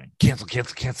kink shaming. Cancel.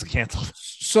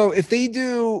 So if they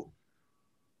do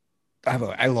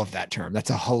I love that term. That's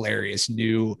a hilarious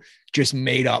new, just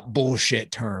made up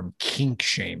bullshit term, kink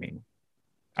shaming.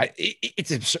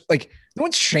 It's like no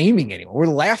one's shaming anyone. We're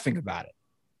laughing about it.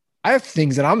 I have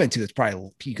things that I'm into that's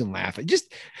probably you can laugh at.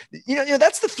 Just,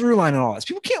 that's the through line in all this.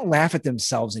 People can't laugh at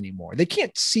themselves anymore. They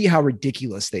can't see how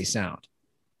ridiculous they sound.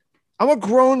 I'm a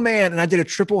grown man and I did a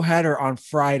triple header on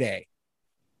Friday.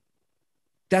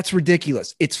 That's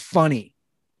ridiculous. It's funny.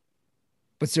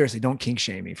 But seriously, don't kink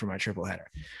shame me for my triple header.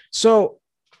 So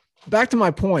back to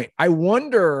my point, I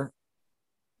wonder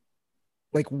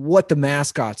like what the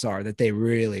mascots are that they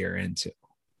really are into.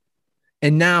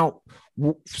 And now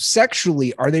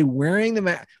sexually, are they wearing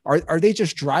the are they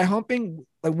just dry humping?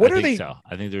 Like what are they? So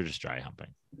I think they're just dry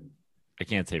humping. I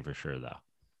can't say for sure though.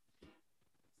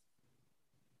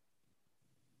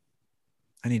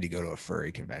 I need to go to a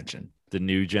furry convention. The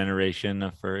new generation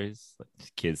of furries, like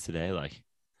kids today, like,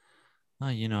 oh,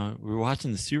 we were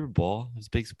watching the Super Bowl. I was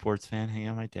a big sports fan, hanging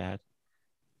out with my dad.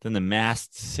 Then the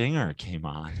Masked Singer came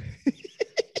on.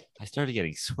 I started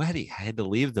getting sweaty. I had to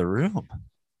leave the room.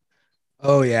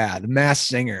 Oh yeah, the Masked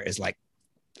Singer is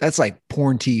that's like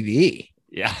porn TV.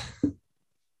 Yeah.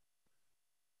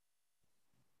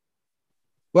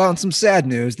 Well, and some sad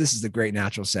news. This is the great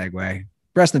natural segue.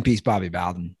 Rest in peace, Bobby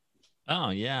Bowden.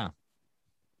 Oh yeah.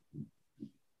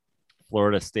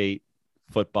 Florida State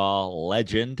football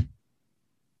legend.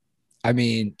 I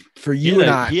mean, for you and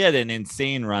I, he had an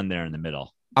insane run there in the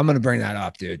middle. I'm going to bring that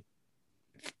up, dude.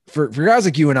 For guys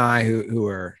like you and I who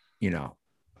are,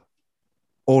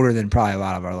 older than probably a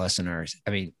lot of our listeners.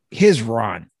 I mean, his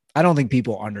run, I don't think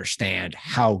people understand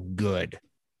how good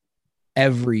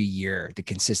every year, the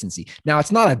consistency. Now,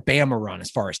 it's not a Bama run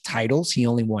as far as titles. He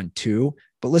only won 2,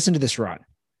 but listen to this run.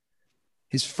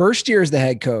 His first year as the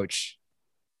head coach,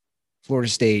 Florida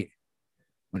State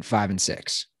went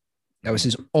 5-6. That was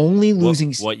his only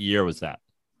losing. What year was that?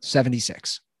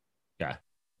 76. Yeah.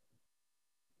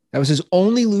 That was his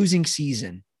only losing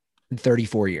season in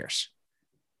 34 years.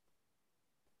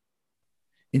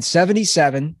 In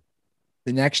 77,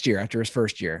 the next year after his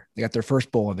first year, they got their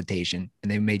first bowl invitation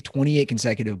and they made 28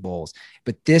 consecutive bowls.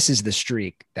 But this is the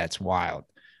streak that's wild.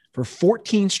 For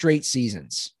 14 straight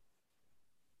seasons.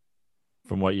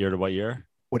 From what year to what year?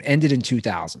 What ended in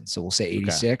 2000. So we'll say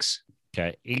 86.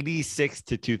 Okay. 86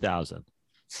 to 2000.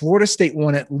 Florida State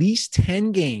won at least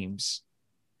 10 games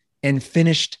and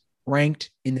finished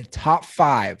ranked in the top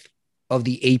 5 of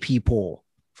the AP poll.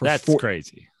 That's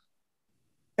crazy.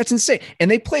 That's insane.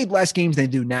 And they played less games than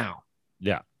they do now.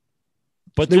 Yeah.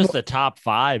 But just the top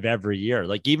 5 every year.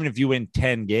 Like even if you win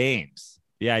 10 games,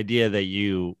 the idea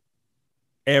that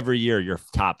every year your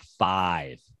top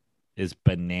 5 is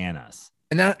bananas.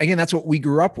 And that, again, that's what we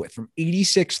grew up with from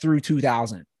 86 through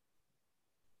 2000.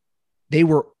 They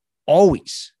were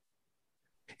always,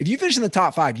 if you finish in the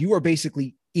top 5, you are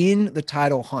basically in the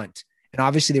title hunt. And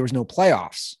obviously there was no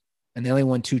playoffs and they only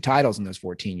won 2 titles in those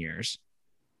 14 years,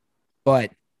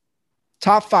 but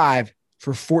top 5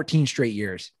 for 14 straight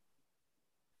years.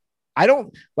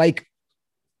 I'm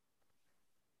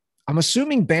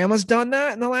assuming Bama's done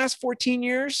that in the last 14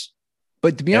 years,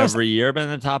 but to be honest, every year been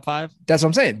in the top 5. That's what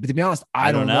I'm saying. But to be honest,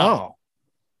 I don't know.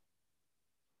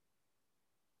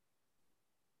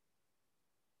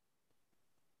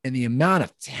 And the amount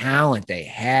of talent they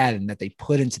had and that they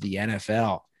put into the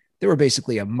NFL, they were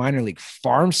basically a minor league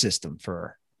farm system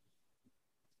for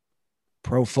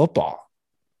pro football.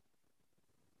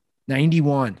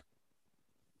 91.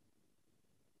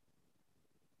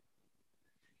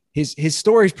 His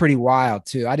story is pretty wild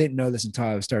too. I didn't know this until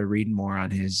I started reading more on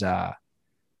his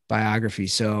biography.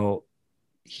 So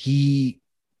he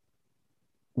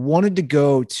wanted to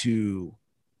go to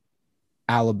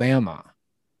Alabama,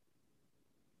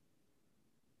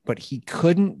 but he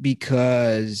couldn't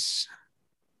because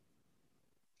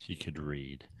he could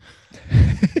read.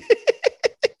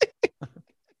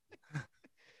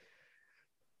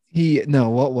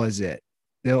 What was it?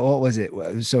 What was it? It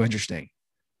was so interesting.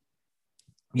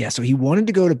 Yeah, so he wanted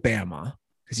to go to Bama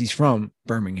because he's from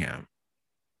Birmingham.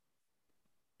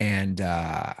 And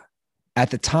at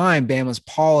the time, Bama's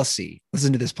policy,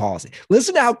 listen to this policy.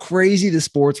 Listen to how crazy the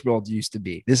sports world used to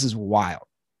be. This is wild.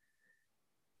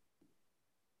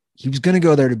 He was going to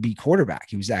go there to be quarterback.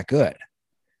 He was that good.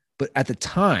 But at the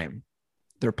time,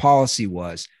 their policy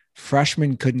was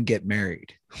freshmen couldn't get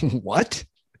married. What?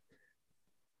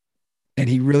 And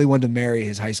he really wanted to marry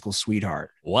his high school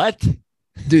sweetheart. What?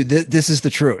 Dude, this is the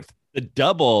truth. That's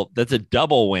a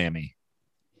double whammy.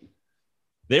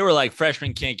 They were like,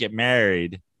 freshmen can't get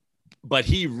married, but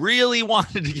he really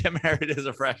wanted to get married as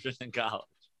a freshman in college.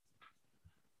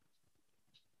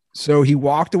 So he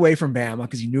walked away from Bama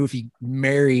because he knew if he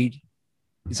married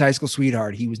his high school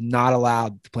sweetheart. He was not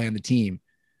allowed to play on the team.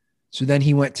 So then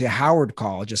he went to Howard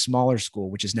College, a smaller school,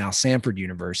 which is now Samford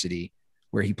University,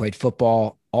 where he played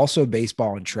football, also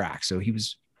baseball and track. So he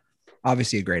was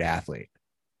obviously a great athlete.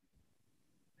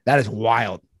 That is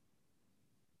wild.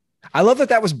 I love that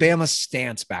that was Bama's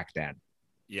stance back then.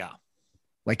 Yeah.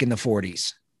 Like in the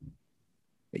 40s,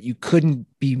 that you couldn't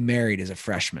be married as a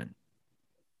freshman.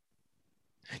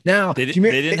 Now they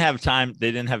didn't have time.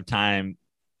 They didn't have time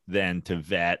then to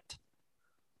vet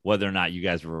whether or not you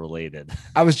guys were related.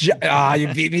 I was you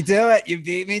beat me to it. You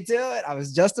beat me to it. I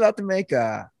was just about to make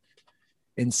a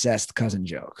incest cousin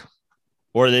joke.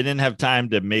 Or they didn't have time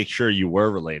to make sure you were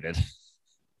related.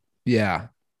 Yeah.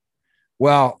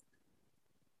 Well,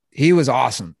 he was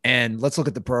awesome. And let's look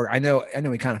at the program. I know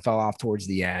he kind of fell off towards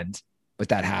the end, but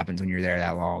that happens when you're there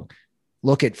that long.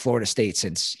 Look at Florida State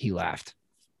since he left.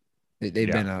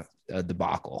 They've been a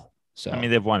debacle. So I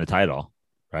mean, they've won a title,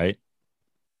 right?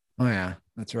 Oh yeah,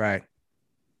 that's right.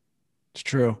 It's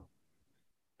true.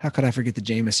 How could I forget the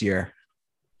Jameis year?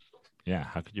 Yeah,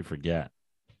 how could you forget?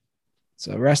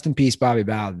 So rest in peace, Bobby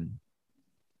Bowden.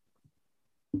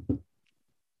 And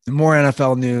more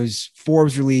NFL news.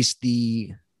 Forbes released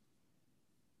the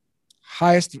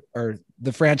highest or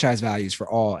the franchise values for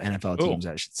all NFL teams,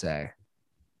 I should say.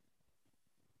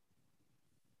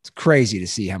 It's crazy to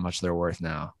see how much they're worth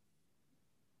now.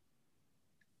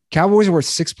 Cowboys are worth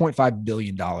 $6.5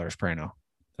 billion, Prano.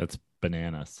 That's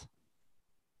bananas.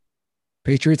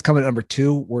 Patriots coming at number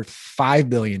 2, worth $5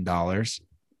 billion.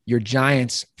 Your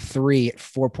Giants, 3 at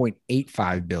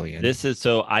 $4.85 billion. This is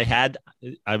so I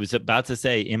was about to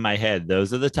say in my head,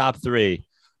 those are the top 3.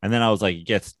 And then I was like, it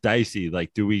gets dicey.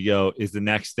 Like, do we go, is the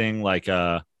next thing like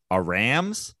a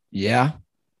Rams? Yeah.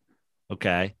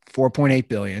 Okay. $4.8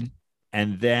 billion.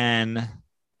 And then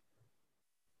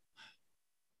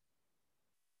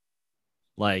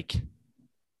like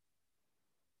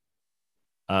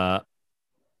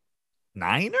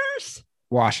Niners?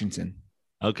 Washington.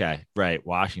 Okay, right.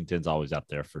 Washington's always up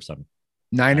there for some.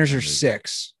 Niners are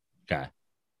 6. Okay.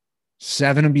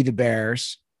 7 would be the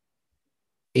Bears.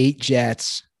 8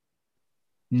 Jets.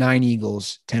 9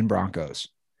 Eagles. 10 Broncos.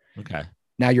 Okay.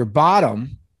 Now your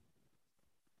bottom,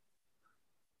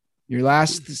 your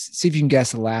last, see if you can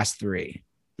guess the last 3.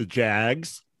 The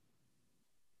Jags.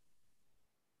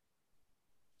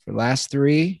 The last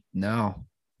 3? No.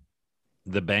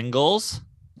 The Bengals.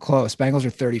 Close. Bengals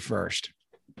are 31st.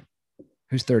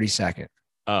 Who's 32nd?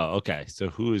 Oh, okay. So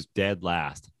who is dead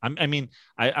last? I'm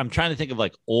trying to think of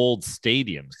like old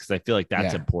stadiums because I feel like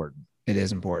that's important. It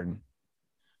is important.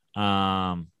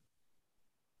 I'll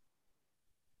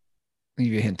give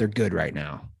you a hint. They're good right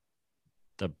now.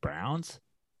 The Browns?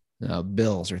 No,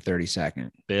 Bills are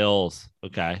 32nd. Bills.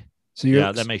 Okay. So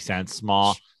that makes sense.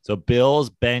 Small. So Bills,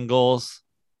 Bengals.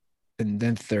 And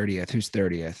then 30th. Who's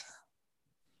 30th?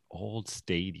 Old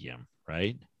stadium,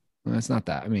 right? Well, it's not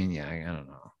that. I mean, yeah, I don't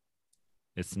know.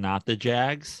 It's not the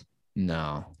Jags?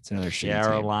 No. It's another shitty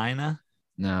Carolina?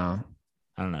 Team. No.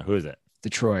 I don't know. Who is it?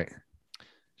 Detroit.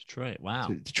 Wow.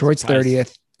 So Detroit's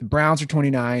 30th. The Browns are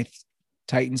 29th.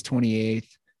 Titans 28th.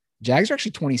 Jags are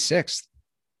actually 26th.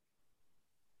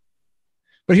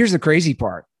 But here's the crazy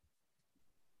part.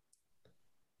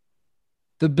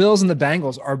 The Bills and the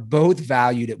Bengals are both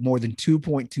valued at more than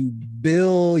 $2.2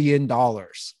 billion.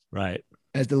 Right.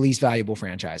 As the least valuable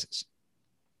franchises.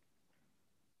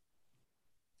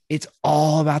 It's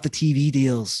all about the TV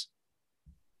deals.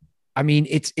 I mean,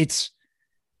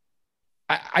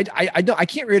 I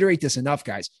can't reiterate this enough,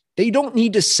 guys. They don't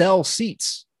need to sell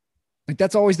seats. Like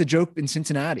that's always the joke in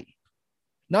Cincinnati.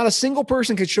 Not a single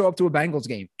person could show up to a Bengals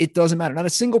game. It doesn't matter. Not a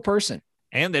single person.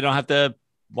 And they don't have to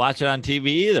watch it on TV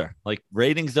either. Like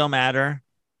ratings don't matter.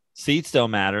 Seats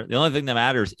don't matter. The only thing that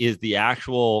matters is the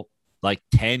actual like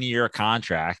 10-year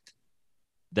contract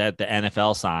that the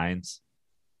NFL signs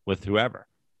with whoever.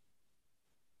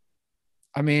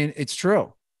 I mean, it's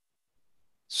true.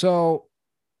 So,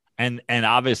 and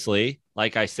obviously,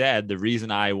 like I said, the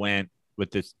reason I went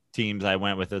with the teams I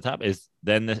went with the top is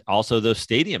then also those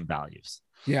stadium values.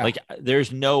 Yeah. Like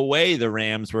there's no way the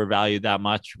Rams were valued that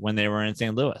much when they were in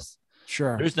St. Louis.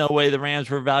 Sure. There's no way the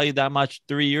Rams were valued that much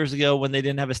 3 years ago when they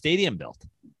didn't have a stadium built.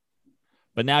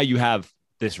 But now you have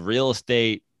this real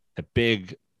estate, the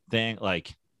big thing,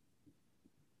 like.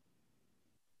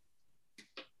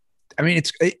 I mean,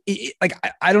 it's like,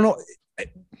 I don't know.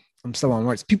 I'm still on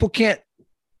words.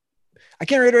 I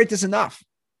can't reiterate this enough.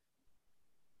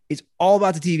 It's all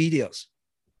about the TV deals,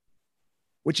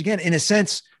 which again, in a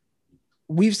sense,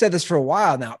 we've said this for a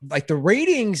while now, like the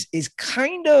ratings is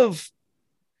kind of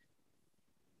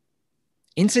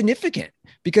insignificant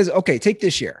because, okay, take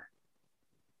this year.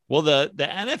 Well, the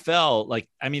NFL, like,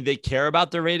 I mean, they care about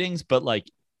their ratings, but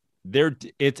like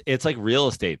it's like real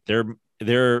estate.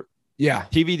 Their Yeah.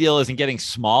 TV deal isn't getting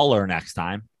smaller next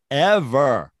time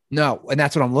ever. No, and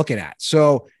that's what I'm looking at.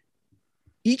 So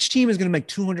each team is going to make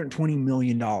 $220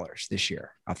 million this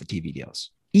year off the TV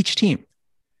deals. Each team.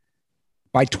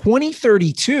 By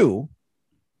 2032,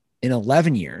 in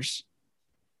 11 years,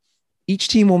 each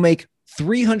team will make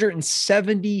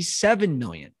 $377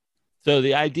 million. So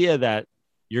the idea that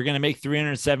you're going to make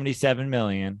 $377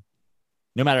 million,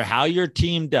 no matter how your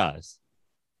team does,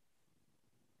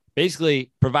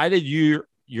 basically, provided your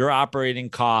operating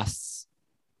costs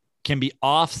can be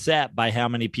offset by how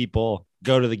many people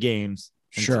go to the games.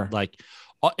 Sure. Like,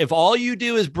 if all you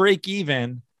do is break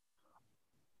even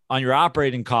on your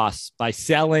operating costs by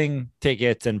selling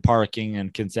tickets and parking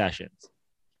and concessions,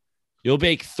 you'll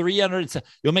make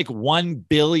 $1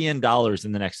 billion in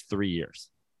the next 3 years.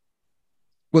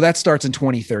 Well, that starts in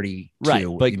 2032. Right.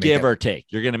 But give or take,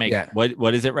 you're going to make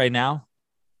what is it right now?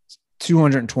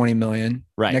 220 million.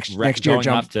 Right. Next year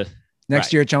jumps to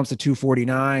year it jumps to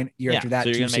 249. Year after that,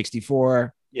 so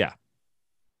 264.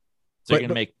 So you're going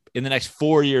to make, in the next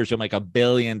 4 years, you'll make $1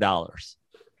 billion.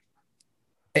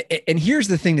 And here's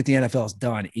the thing that the NFL has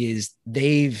done is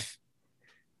they've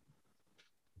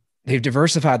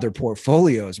diversified their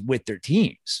portfolios with their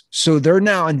teams. So they're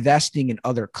now investing in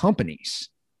other companies.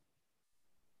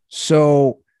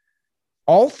 So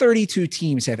all 32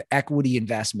 teams have equity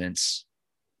investments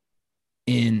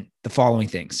in the following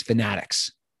things: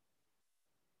 Fanatics.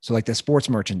 So like the sports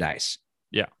merchandise.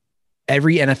 Yeah.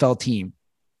 Every NFL team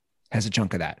has a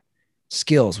chunk of that.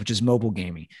 Skills, which is mobile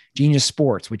gaming. Genius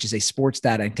Sports, which is a sports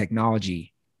data and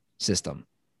technology system.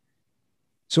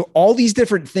 So all these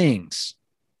different things.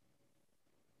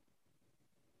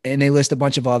 And they list a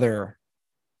bunch of other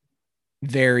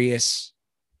various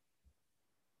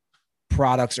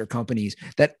products or companies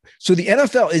that, so the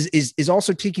NFL is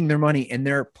also taking their money and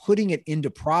they're putting it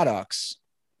into products.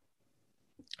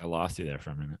 I lost you there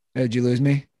for a minute. Did you lose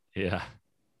me? Yeah.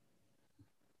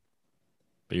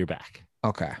 But you're back.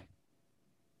 Okay.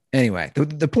 Anyway,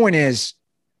 the point is,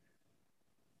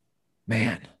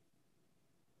 man,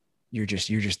 you're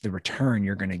just the return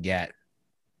you're going to get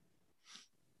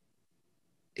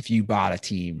if you bought a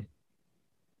team.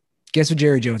 Guess what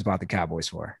Jerry Jones bought the Cowboys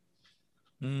for?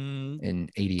 In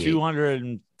 88.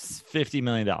 $250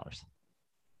 million.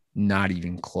 Not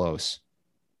even close.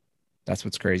 That's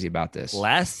what's crazy about this.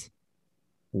 Less?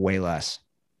 Way less.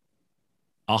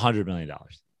 $100 million.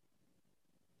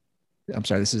 I'm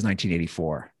sorry, this is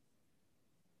 1984.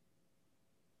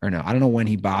 Or no, I don't know when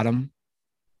he bought him.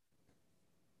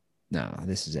 No,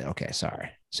 this is it. Okay,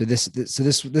 sorry. So this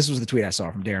was the tweet I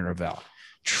saw from Darren Rovell.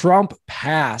 Trump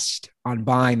passed on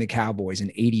buying the Cowboys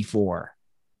in 84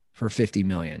 for $50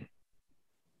 million.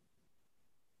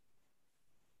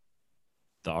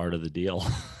 The art of the deal.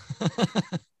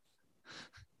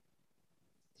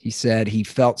 He said he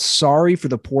felt sorry for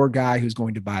the poor guy who's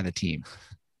going to buy the team.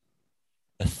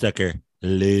 A sucker,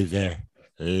 loser,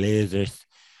 losers.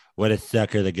 What a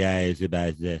sucker the guy is who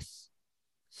buys this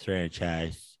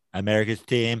franchise. America's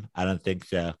team? I don't think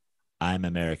so. I'm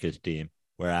America's team.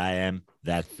 Where I am,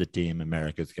 that's the team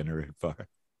America's going to root for.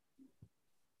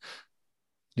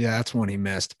 Yeah, that's one he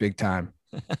missed. Big time.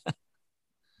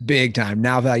 Big time.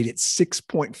 Now valued at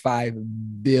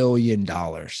 $6.5 billion.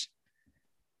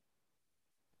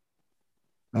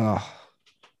 Oh,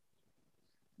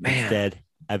 man. Instead,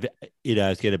 I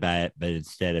was going to buy it, but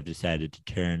instead I've decided to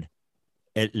turn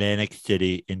Atlantic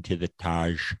City into the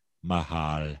Taj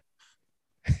Mahal.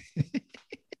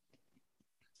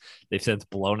 They've since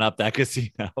blown up that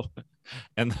casino,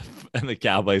 and the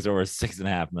Cowboys are worth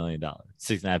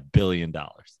 $6.5 billion.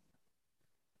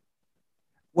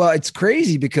 Well, it's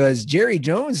crazy because Jerry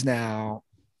Jones now,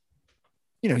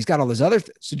 he's got all those other.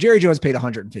 So Jerry Jones paid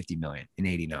 $150 million in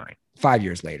 '89. 5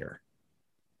 years later,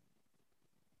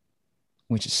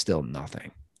 which is still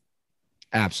nothing.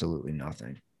 Absolutely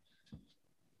nothing.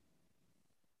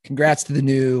 Congrats to the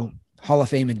new Hall of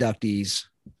Fame inductees.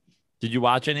 Did you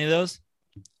watch any of those?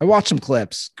 I watched some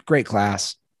clips. Great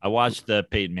class. I watched the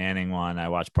Peyton Manning one. I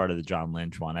watched part of the John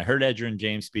Lynch one. I heard Edgerrin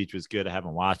James' speech was good. I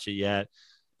haven't watched it yet.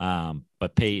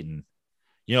 But Peyton,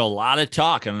 a lot of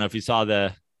talk. I don't know if you saw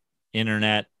the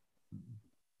internet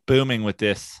booming with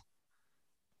this,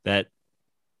 that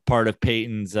part of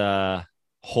Peyton's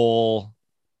whole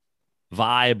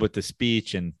vibe with the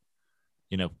speech and,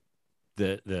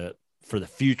 the for the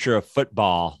future of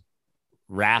football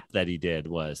rap that he did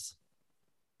was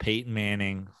Peyton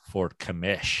Manning for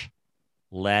commish.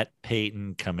 Let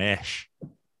Peyton commish.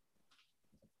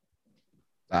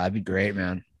 That'd be great,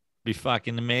 man. Be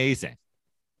fucking amazing.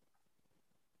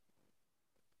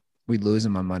 We'd lose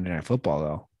him on Monday Night Football,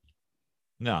 though.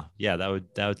 No, yeah, that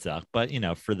would suck. But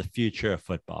for the future of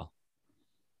football.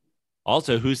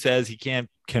 Also, who says he can't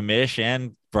commish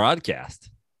and broadcast?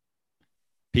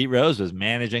 Pete Rose was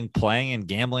managing, playing, and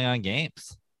gambling on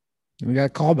games. We got a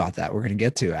call about that. We're going to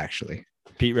get to actually.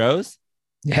 Pete Rose?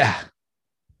 Yeah.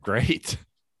 Great.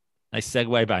 Nice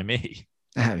segue by me.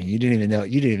 I mean, you didn't even know.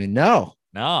 You didn't even know.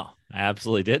 No, I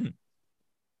absolutely didn't.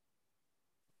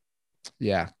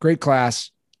 Yeah. Great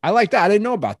class. I like that. I didn't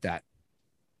know about that.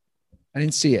 I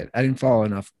didn't see it. I didn't follow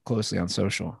enough closely on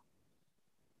social.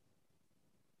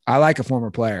 I like a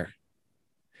former player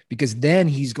because then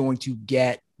he's going to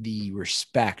get the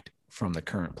respect from the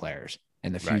current players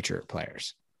and the future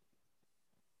players.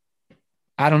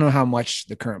 I don't know how much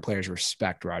the current players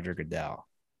respect Roger Goodell.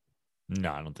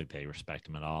 No, I don't think they respect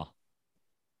him at all.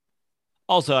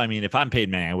 Also, I mean, if I'm paid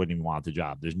money, I wouldn't even want the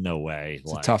job. There's no way.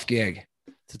 It's a tough gig.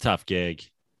 It's a tough gig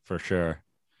for sure.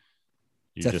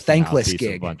 It's a thankless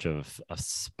gig. A bunch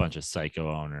of psycho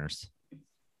owners.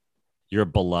 You're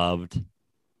beloved.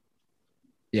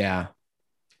 Yeah.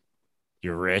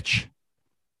 You're rich.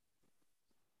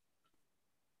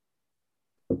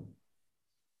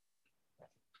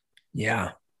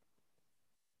 Yeah.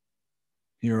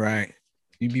 You're right.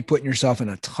 You'd be putting yourself in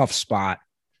a tough spot,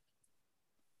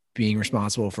 being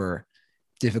responsible for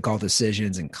difficult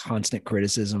decisions and constant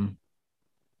criticism.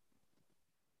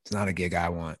 It's not a gig I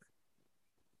want.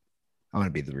 I want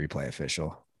to be the replay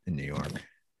official in New York.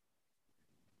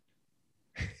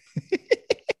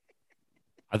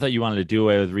 I thought you wanted to do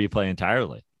away with replay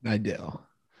entirely. I do.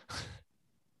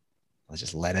 Let's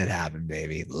just let it happen,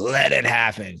 baby. Let it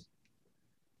happen.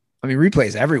 I mean, replay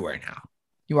is everywhere now.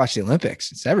 You watch the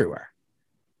Olympics, it's everywhere.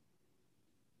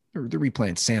 They're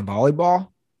replaying sand volleyball.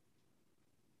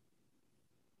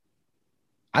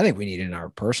 I think we need it in our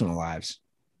personal lives.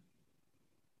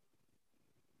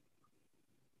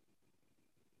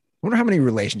 I wonder how many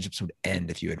relationships would end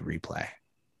if you had replay.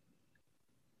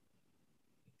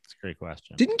 That's a great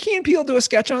question. Didn't Key and Peele do a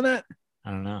sketch on that?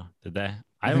 I don't know. Did they?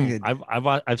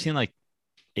 I've seen like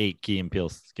 8 Key and Peele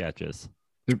sketches.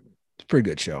 It's a pretty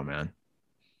good show, man.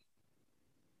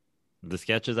 The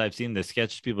sketches I've seen, the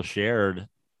sketches people shared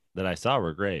that I saw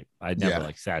were great. I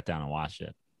never sat down and watched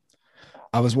it.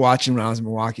 I was watching when I was in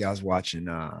Milwaukee. I was watching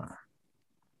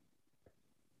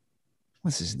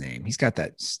what's his name? He's got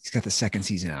the second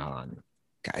season out on.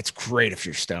 God, it's great if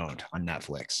you're stoned on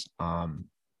Netflix.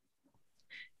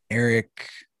 Eric,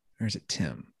 or is it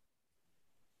Tim?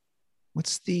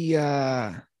 What's the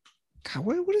God,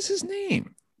 what is his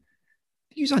name?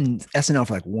 He was on SNL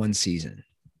for like one season.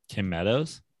 Tim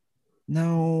Meadows?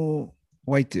 No,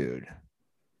 white dude.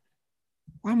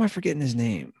 Why am I forgetting his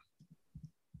name?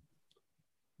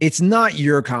 It's not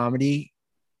your comedy.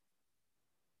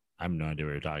 I have no idea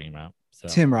what you're talking about. So.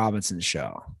 Tim Robinson's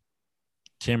show.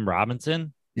 Tim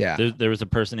Robinson? Yeah. There was a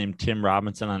person named Tim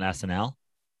Robinson on SNL.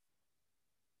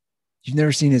 You've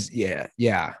never seen his? Yeah.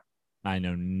 Yeah. I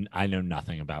know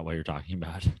nothing about what you're talking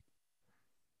about.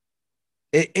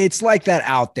 It's like that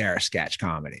out there sketch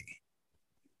comedy.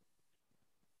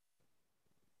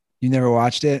 You never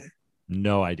watched it?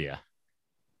 No idea.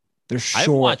 They're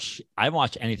short. I haven't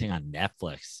watched anything on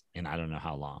Netflix in I don't know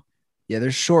how long. Yeah,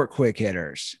 they're short, quick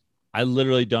hitters. I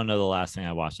literally don't know the last thing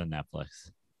I watched on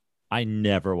Netflix. I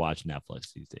never watch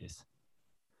Netflix these days.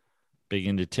 Big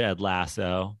into Ted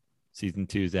Lasso. Season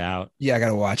 2's out. Yeah, I got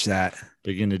to watch that.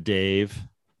 Big into Dave.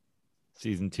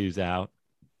 Season 2's out.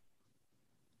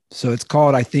 So it's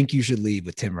called I Think You Should Leave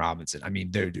with Tim Robinson. I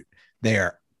mean,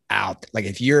 they're out. Like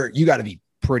if you got to be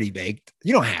pretty baked.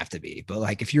 You don't have to be, but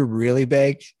like if you're really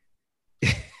baked,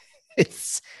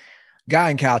 it's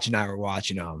Guy and Couch and I were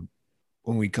watching them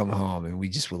when we come home and we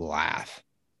just would laugh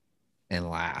and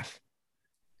laugh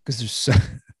because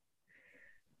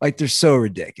they're so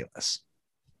ridiculous.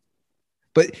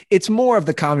 But it's more of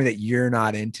the comedy that you're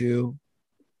not into.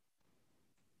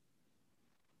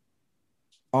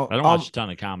 I don't watch a ton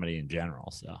of comedy in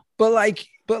general, so. But like,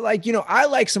 I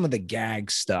like some of the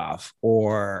gag stuff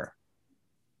or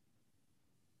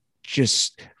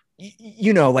just,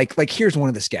 like here's one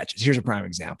of the sketches. Here's a prime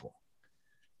example.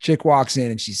 Chick walks in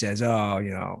and she says,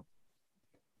 "Oh,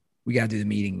 we got to do the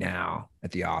meeting now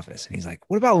at the office." And he's like,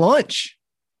 "What about lunch?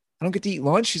 I don't get to eat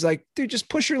lunch." She's like, "Dude, just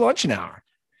push your lunch an hour."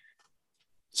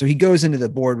 So he goes into the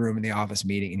boardroom in the office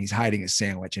meeting and he's hiding a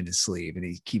sandwich in his sleeve and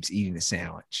he keeps eating the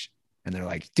sandwich. And they're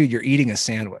like, "Dude, you're eating a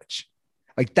sandwich."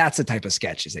 Like that's the type of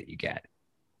sketches that you get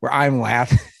where I'm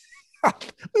laughing.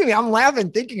 Look at me, I'm laughing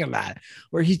thinking of that,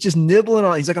 where he's just nibbling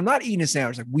on. He's like, "I'm not eating a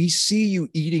sandwich." Like, we see you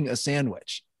eating a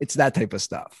sandwich. It's that type of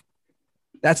stuff.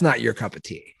 That's not your cup of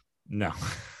tea. No.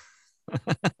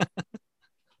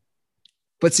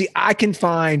 But see, I can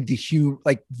find the humor,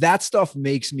 like that stuff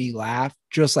makes me laugh,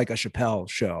 just like a Chappelle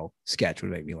show sketch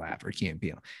would make me laugh, or Key and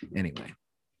Peele. Anyway,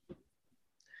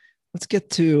 let's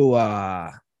get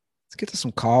to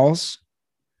some calls.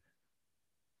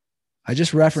 I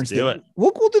just referenced it.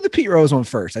 We'll do the Pete Rose one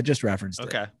first. I just referenced it.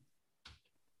 Okay.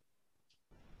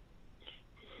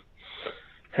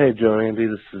 Hey, Joe and Andy,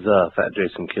 this is Fat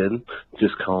Jason Kidd.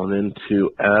 Just calling in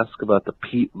to ask about the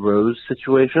Pete Rose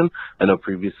situation. I know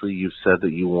previously you said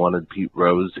that you wanted Pete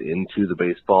Rose into the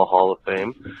Baseball Hall of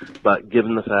Fame, but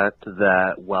given the fact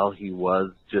that while he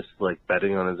was just like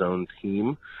betting on his own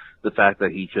team, the fact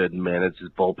that he could manage his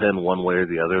bullpen one way or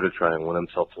the other to try and win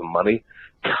himself some money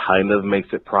kind of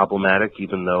makes it problematic,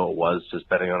 even though it was just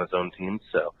betting on his own team.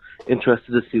 So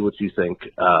interested to see what you think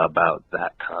about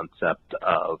that concept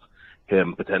of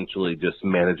him potentially just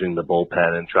managing the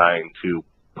bullpen and trying to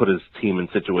put his team in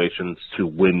situations to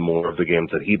win more of the games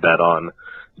that he bet on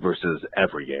versus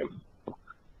every game. All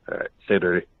right, stay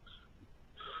dirty.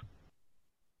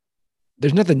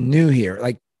 There's nothing new here.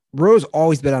 Like Rose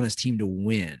always bet on his team to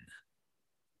win.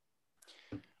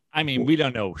 I mean, we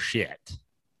don't know shit.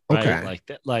 Right? Okay. Like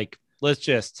that. Like let's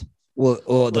just.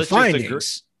 Well, the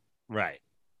findings. Right.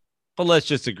 But let's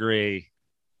just agree.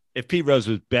 If Pete Rose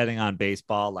was betting on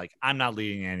baseball, like I'm not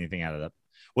leading anything out of that.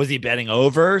 Was he betting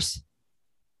overs?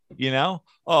 You know?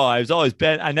 Oh, I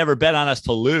never bet on us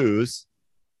to lose.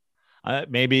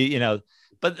 Maybe, you know,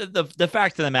 but the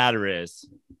fact of the matter is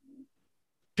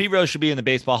Pete Rose should be in the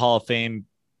Baseball Hall of Fame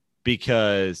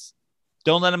because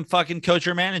don't let him fucking coach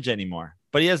or manage anymore.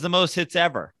 But he has the most hits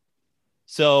ever.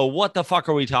 So what the fuck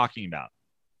are we talking about?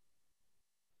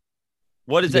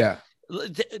 What is it?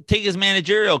 Take his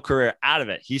managerial career out of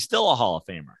it. He's still a Hall of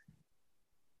Famer.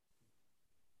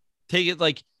 Take it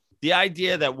like the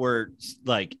idea that we're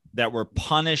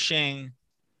punishing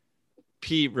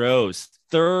Pete Rose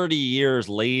 30 years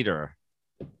later.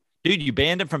 Dude, you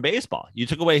banned him from baseball. You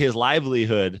took away his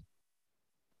livelihood.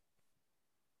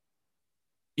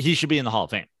 He should be in the Hall of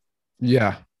Fame.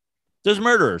 Yeah. There's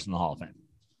murderers in the Hall of Fame.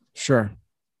 Sure.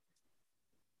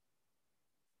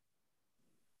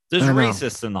 There's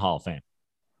racists in the Hall of Fame.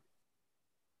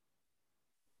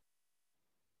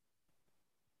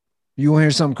 You want to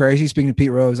hear something crazy? Speaking of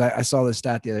Pete Rose, I saw this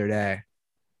stat the other day.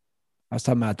 I was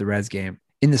talking about the Reds game.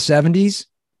 In the 70s,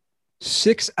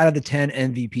 6 out of the 10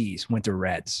 MVPs went to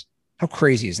Reds. How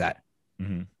crazy is that?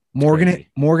 Mm-hmm.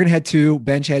 Morgan had 2,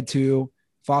 Bench had 2,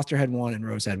 Foster had 1, and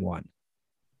Rose had 1.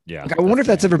 Yeah. Like, I wonder if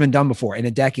that's ever been done before in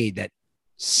a decade that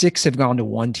 6 have gone to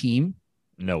one team.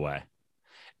 No way.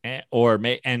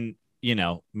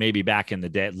 Maybe back in the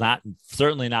day,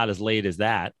 certainly not as late as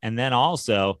that. And then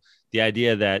also the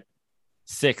idea that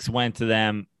 6 went to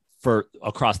them for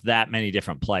across that many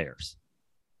different players.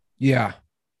 Yeah.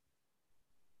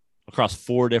 Across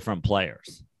 4 different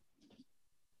players.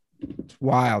 It's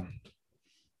wild.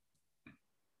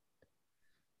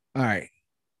 All right.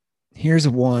 Here's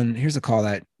a call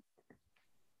that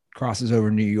crosses over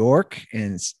New York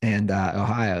and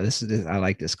Ohio. I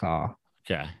like this call.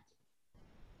 Okay.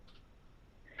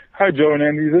 Hi, Joe and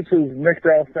Andy. This is Nick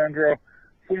D'Alessandro,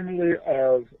 formerly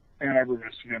of Ann Arbor,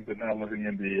 Michigan, but now living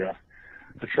in the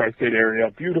tri-state area.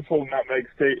 Beautiful Nutmeg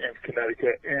State and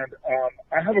Connecticut. And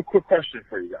I have a quick question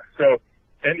for you guys. So,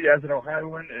 Andy as an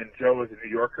Ohioan and Joe as a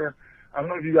New Yorker, I don't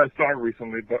know if you guys saw it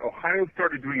recently, but Ohio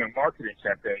started doing a marketing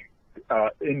campaign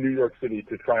in New York City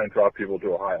to try and draw people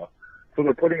to Ohio. So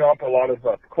they're putting up a lot of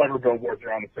clever billboards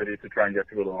around the city to try and get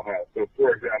people to Ohio. So,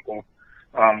 for example,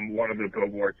 one of the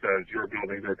billboards says, your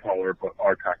buildings are taller, but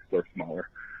our taxes are smaller.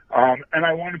 And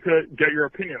I wanted to get your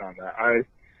opinion on that. I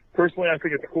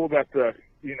think it's cool that the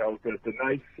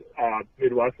nice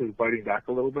Midwest is biting back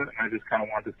a little bit. And I just kind of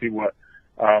wanted to see what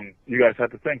you guys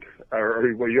had to think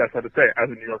or what you guys had to say as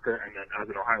a New Yorker and then as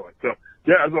an Ohioan. So,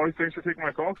 yeah, as always, thanks for taking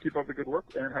my call. Keep up the good work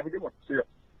and have a good one. See ya.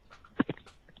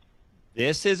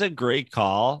 This is a great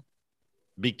call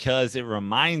because it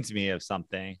reminds me of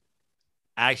something.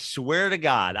 I swear to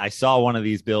God, I saw one of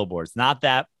these billboards. Not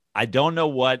that I don't know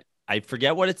what, I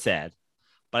forget what it said,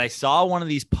 but I saw one of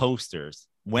these posters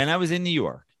when I was in New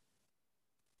York.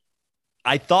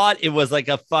 I thought it was like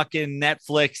a fucking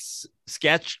Netflix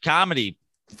sketch comedy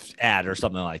ad or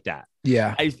something like that.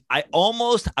 Yeah. If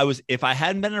I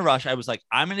hadn't been in a rush, I was like,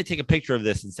 I'm going to take a picture of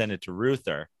this and send it to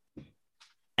Ruther.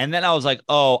 And then I was like,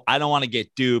 oh, I don't want to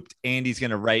get duped. Andy's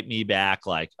going to write me back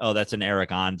like, oh, that's an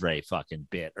Eric Andre fucking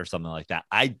bit or something like that.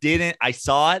 I didn't. I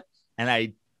saw it and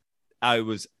I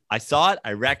saw it.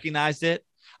 I recognized it.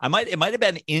 It might have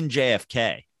been in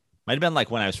JFK. Might have been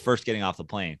like when I was first getting off the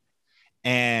plane.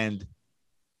 And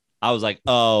I was like,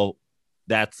 oh,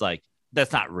 that's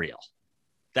not real.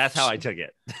 That's how I took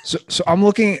it. So I'm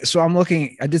looking.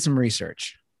 I did some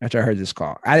research after I heard this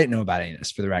call. I didn't know about any of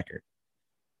this, for the record.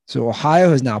 So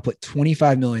Ohio has now put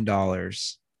 $25 million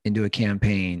into a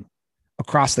campaign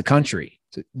across the country.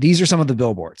 So these are some of the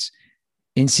billboards.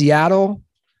 In Seattle,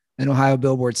 an Ohio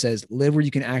billboard says, "Live where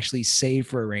you can actually save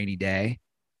for a rainy day."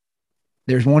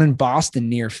 There's one in Boston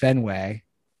near Fenway.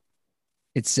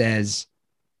 It says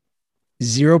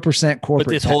 0% corporate.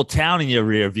 Put this whole town in your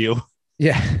rear view.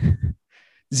 Yeah.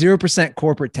 0%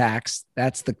 corporate tax.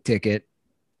 That's the ticket.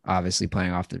 Obviously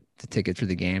playing off the ticket for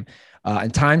the game.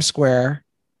 In Times Square,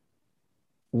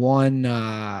 one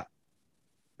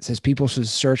says people should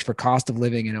search for cost of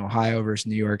living in Ohio versus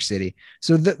New York City.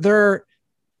 So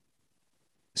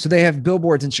they have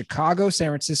billboards in Chicago, San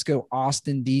Francisco,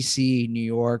 Austin, DC, New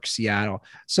York, Seattle.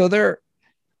 So they're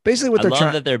basically what they're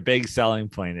trying. That their big selling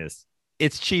point is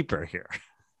it's cheaper here.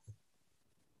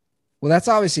 Well, that's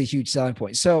obviously a huge selling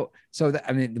point. I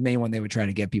mean, the main one they would try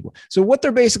to get people. So what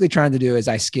they're basically trying to do, as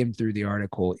I skimmed through the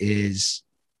article, is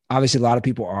obviously a lot of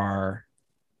people are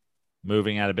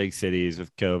moving out of big cities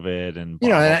with COVID and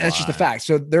that's just a fact.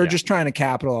 So they're just trying to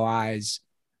capitalize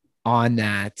on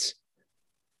that.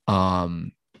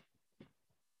 I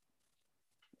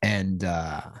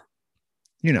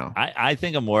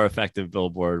think a more effective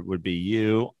billboard would be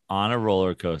you on a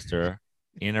roller coaster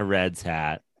in a Reds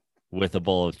hat with a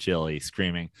bowl of chili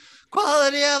screaming,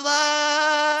 "Quality of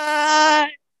life!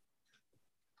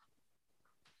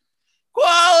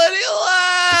 Quality of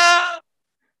life!"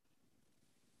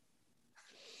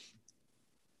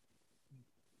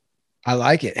 I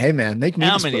like it. Hey, man,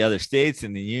 how many other states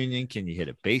in the union can you hit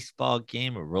a baseball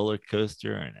game, a roller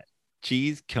coaster, and a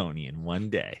cheese coney in one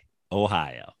day?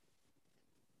 Ohio.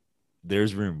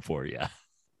 There's room for you.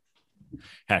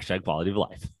 Hashtag quality of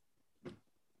life.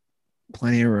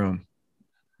 Plenty of room.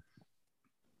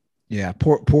 Yeah,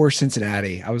 poor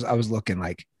Cincinnati. I was looking,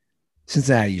 like,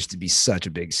 Cincinnati used to be such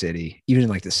a big city, even in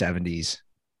like the 70s.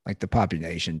 Like the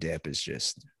population dip is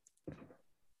just.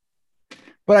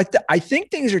 But I think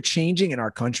things are changing in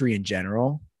our country in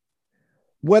general.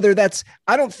 Whether that's,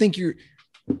 I don't think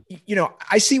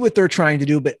I see what they're trying to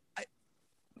do, but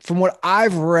from what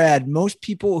I've read, most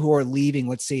people who are leaving,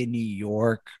 let's say in New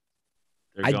York,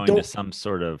 they're going to some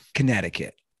sort of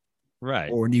Connecticut, right,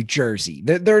 or New Jersey.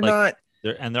 They're not.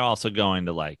 They're also going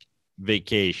to like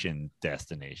vacation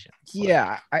destinations.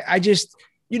 Yeah, I just,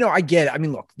 I get it. I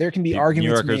mean, look, there can be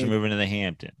arguments. New Yorkers moving to the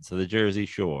Hamptons, so the Jersey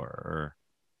Shore, or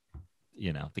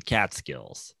the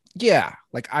Catskills. Yeah,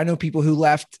 like I know people who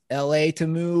left LA to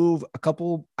move a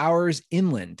couple hours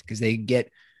inland because they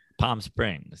get Palm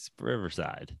Springs,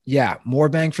 Riverside. Yeah, more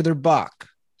bang for their buck.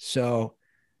 So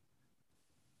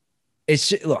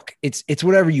it's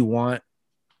whatever you want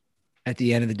at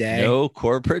the end of the day. No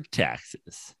corporate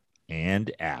taxes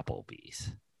and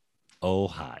Applebee's.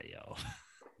 Ohio. I'm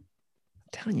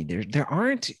telling you, there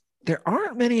aren't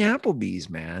many Applebee's,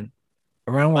 man,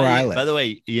 around where I live. By the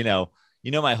way,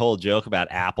 my whole joke about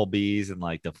Applebee's and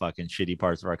like the fucking shitty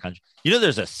parts of our country.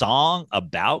 There's a song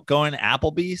about going to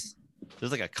Applebee's.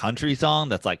 There's like a country song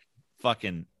that's like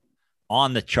fucking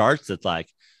on the charts. That's like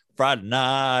Friday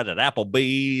night at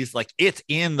Applebee's. Like it's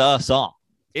in the song.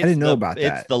 I didn't know about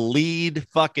that. It's the lead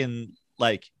fucking,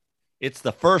 like, it's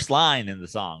the first line in the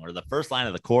song or the first line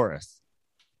of the chorus.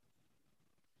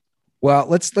 Well,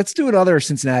 let's do another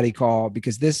Cincinnati call,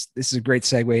 because this is a great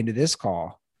segue into this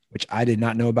call, which I did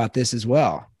not know about this as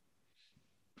well.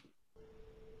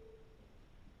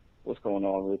 What's going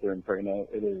on, Ruther and Prano?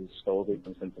 It is Stolzy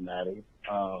from Cincinnati.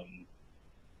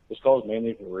 This call is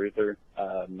mainly for Ruther.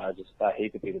 I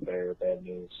hate to be the bearer of bad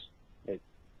news. This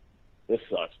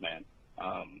sucks, man.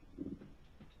 I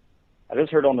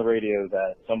just heard on the radio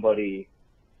that somebody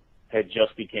had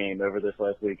just became, over this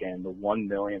last weekend, the 1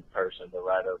 millionth person to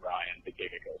ride Orion, the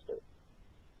Giga Coaster.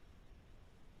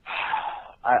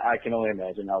 I can only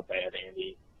imagine how bad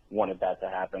Andy wanted that to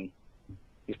happen.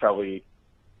 He's probably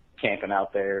camping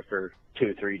out there for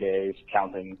 2-3 days,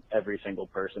 counting every single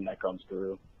person that comes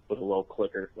through with a little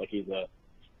clicker, like he's a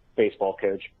baseball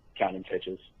coach counting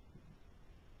pitches.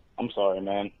 I'm sorry,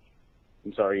 man.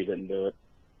 I'm sorry you didn't do it.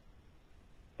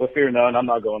 But fear none, I'm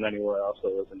not going anywhere else to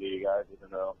listen to you guys, even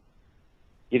though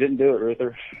you didn't do it,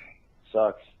 Ruther.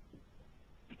 Sucks.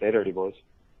 Stay dirty, boys.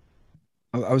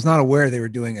 I was not aware they were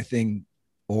doing a thing,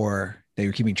 or they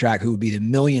were keeping track who would be the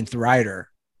millionth rider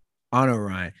on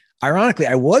Orion. Ironically,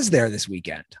 I was there this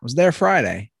weekend. I was there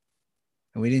Friday,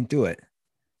 and we didn't do it.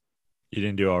 You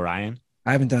didn't do Orion?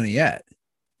 I haven't done it yet.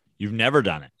 You've never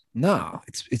done it? No,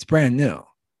 it's brand new.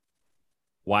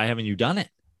 Why haven't you done it?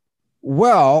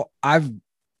 Well,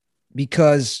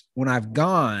 because when I've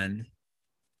gone,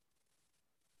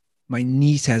 my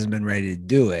niece hasn't been ready to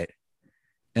do it.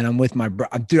 And I'm with my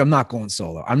brother. Dude, I'm not going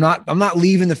solo. I'm not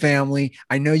leaving the family.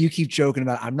 I know you keep joking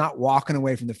about it. I'm not walking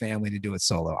away from the family to do it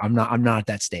solo. I'm not at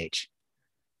that stage.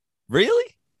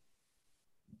 Really?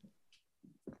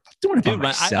 I'm doing it by Dude,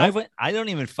 myself. I don't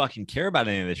even fucking care about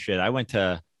any of this shit. I went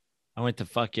to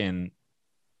fucking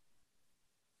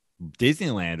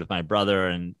Disneyland with my brother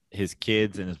and his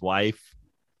kids and his wife.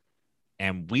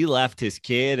 And we left his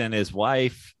kid and his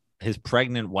wife, his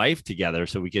pregnant wife, together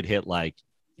so we could hit like,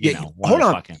 hold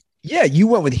on. Yeah, you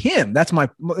went with him. That's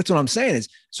what I'm saying is,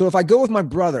 so if I go with my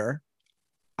brother,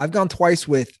 I've gone twice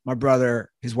with my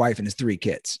brother, his wife, and his 3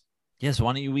 kids. Yes.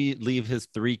 Why don't you leave his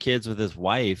 3 kids with his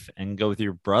wife and go with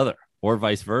your brother, or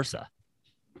vice versa?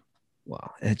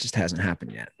 Well, it just hasn't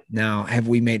happened yet. Now, have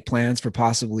we made plans for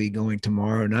possibly going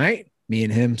tomorrow night? Me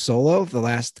and him solo. The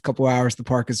last couple hours the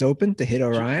park is open to hit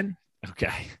Orion.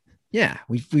 Okay. Yeah,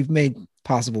 we've made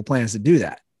possible plans to do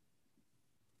that,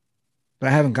 but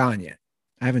I haven't gone yet.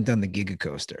 I haven't done the Giga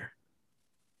Coaster.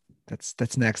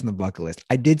 That's next on the bucket list.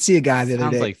 I did see a guy the other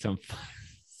day. Sounds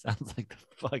like the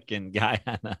fucking guy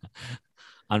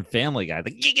on Family Guy.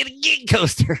 The Giga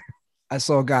Coaster. I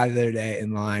saw a guy the other day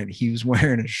in line. He was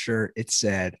wearing a shirt. It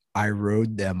said, "I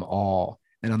rode them all."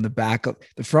 And on the back of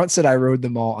the front said, "I rode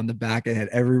them all." On the back, it had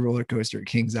every roller coaster at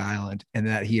Kings Island and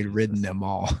that he had ridden them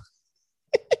all.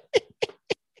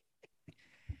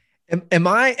 Am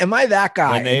I that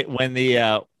guy? When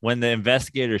the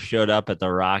investigators showed up at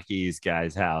the Rockies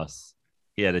guy's house,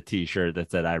 he had a T-shirt that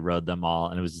said, "I rode them all,"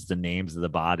 and it was just the names of the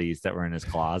bodies that were in his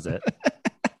closet.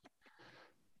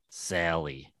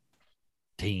 Sally,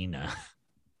 Tina,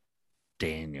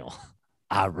 Daniel,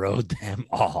 I rode them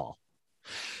all.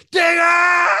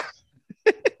 Dinger!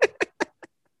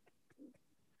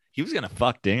 He was gonna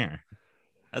fuck Dinger.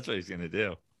 That's what he's gonna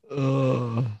do.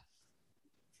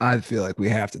 I feel like we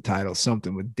have to title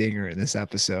something with Dinger in this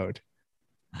episode.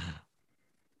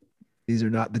 These are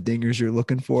not the dingers you're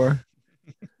looking for.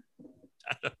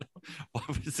 I don't know.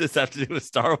 What does this have to do with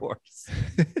Star Wars?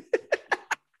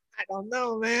 I don't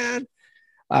know, man.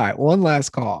 All right, one last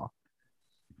call.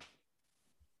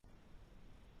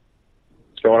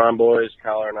 What's going on, boys?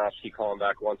 Kyle Aronofsky calling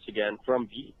back once again from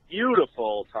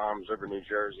beautiful Toms River, New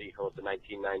Jersey, home of the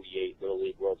 1998 Little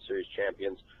League World Series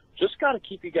champions. Just got to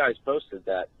keep you guys posted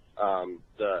that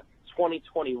the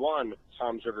 2021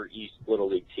 Toms River East Little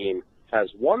League team has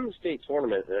won the state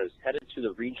tournament and is headed to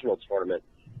the regional tournament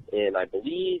in, I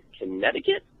believe,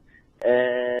 Connecticut.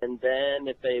 And then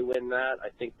if they win that, I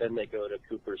think then they go to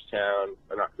Cooperstown,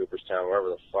 or not Cooperstown, wherever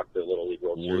the fuck the Little League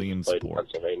World Series played in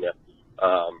Pennsylvania.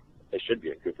 They should be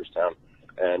in Cooperstown.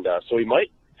 And so we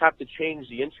might have to change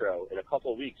the intro in a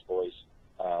couple of weeks, boys.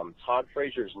 Todd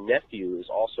Frazier's nephew is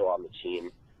also on the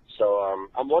team. So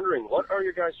I'm wondering, what are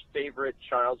your guys' favorite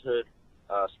childhood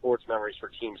sports memories for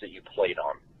teams that you played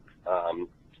on?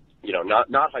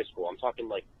 Not high school. I'm talking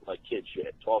like kid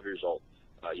shit, 12 years old.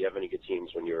 You have any good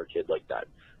teams when you were a kid like that?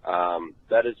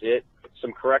 That is it.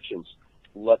 Some corrections.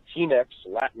 Latinx,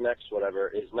 whatever,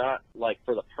 is not like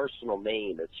for the personal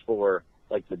name. It's for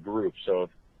like the group. So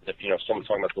if someone's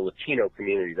talking about the Latino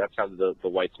community, that's how the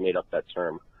whites made up that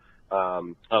term.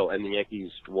 And the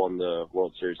Yankees won the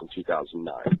World Series in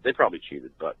 2009. They probably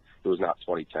cheated, but it was not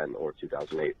 2010 or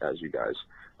 2008 as you guys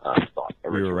thought.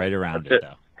 We were right around it,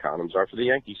 though. Condoms are for the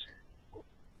Yankees.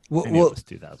 Well, it was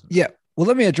 2000. Yeah. Well,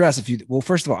 let me address a few. Well,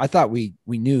 first of all, I thought we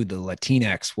knew the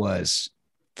Latinx was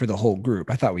for the whole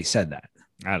group. I thought we said that.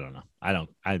 I don't know.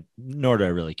 Nor do I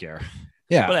really care.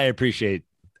 Yeah. But I appreciate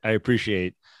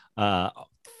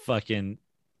fucking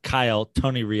Kyle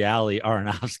Tony Reale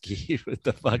Aronofsky with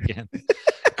the fucking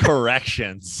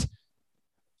corrections.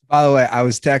 By the way, I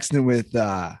was texting with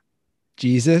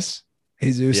Jesus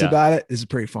about it. This is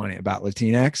pretty funny about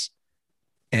Latinx.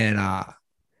 And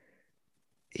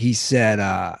he said,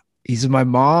 my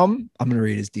mom, I'm going to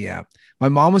read his DM. My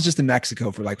mom was just in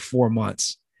Mexico for like 4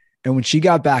 months. And when she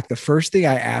got back, the first thing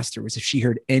I asked her was if she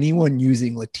heard anyone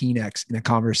using Latinx in a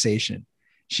conversation.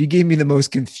 She gave me the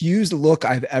most confused look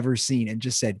I've ever seen and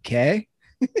just said, "K,"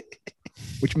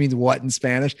 which means what in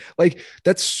Spanish? Like,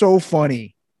 that's so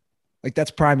funny. Like,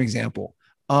 that's prime example.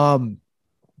 Update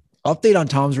on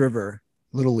Toms River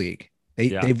Little League.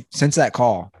 They've since that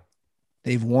call,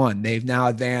 they've won. They've now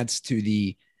advanced to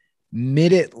the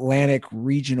Mid-Atlantic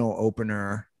Regional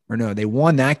Opener. Or no, they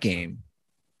won that game.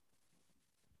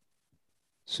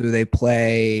 So they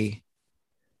play.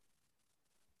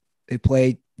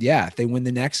 If they win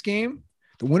the next game,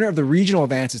 the winner of the regional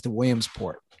advances to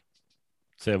Williamsport.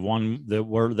 So they're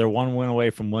one win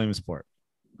away from Williamsport,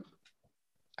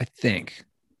 I think.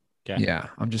 Okay. Yeah,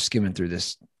 I'm just skimming through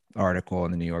this article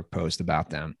in the New York Post about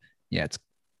them. Yeah,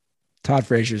 Todd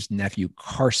Frazier's nephew,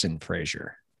 Carson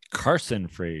Frazier. Carson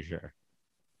Frazier.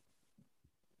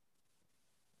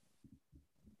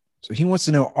 So he wants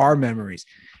to know our memories.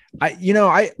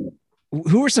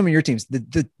 Who are some of your teams?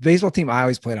 The baseball team I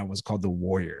always played on was called the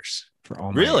Warriors for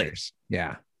all my years.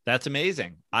 Yeah. That's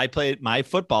amazing. I played my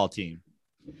football team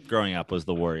growing up was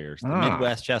the Warriors, the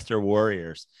Midwestchester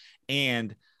Warriors.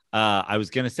 And I was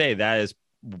going to say that is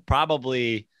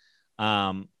probably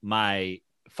my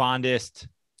fondest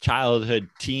childhood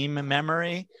team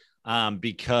memory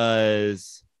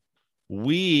because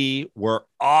we were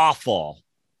awful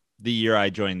the year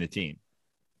I joined the team.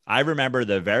 I remember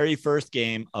the very first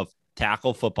game of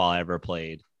tackle football I ever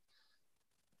played.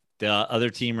 The other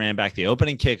team ran back the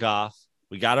opening kickoff.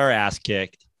 We got our ass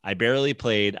kicked. I barely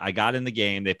played. I got in the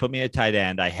game. They put me at tight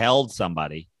end. I held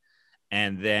somebody.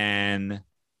 And then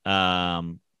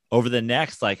over the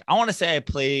next, I want to say I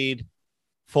played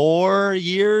 4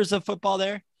 years of football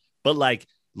there, but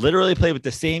literally played with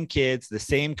the same kids, the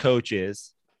same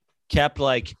coaches, kept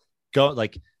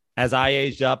as I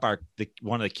aged up,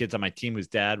 one of the kids on my team whose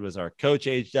dad was our coach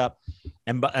aged up.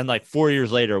 And 4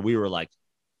 years later, we were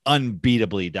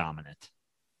unbeatably dominant.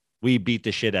 We beat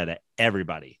the shit out of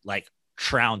everybody,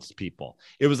 trounced people.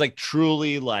 It was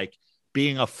truly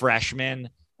being a freshman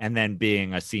and then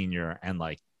being a senior and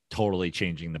totally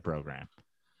changing the program.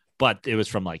 But it was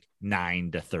from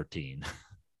 9 to 13.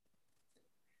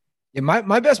 Yeah,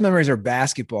 my best memories are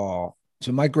basketball.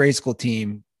 So my grade school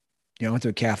team, I went to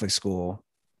a Catholic school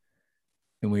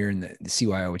and we were in the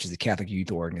CYO, which is the Catholic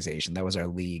Youth Organization. That was our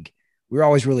league. We were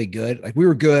always really good. We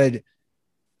were good.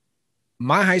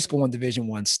 My high school won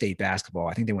Division I state basketball.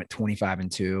 I think they went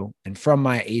 25-2. And from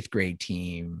my 8th grade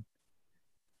team,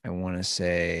 I want to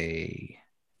say,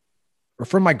 or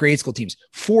from my grade school teams,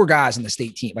 4 guys on the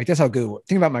state team. That's how good.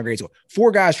 Think about my grade school.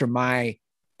 4 guys from my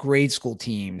grade school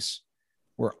teams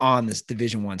were on this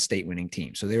Division I state winning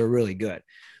team. So they were really good.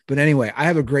 But anyway, I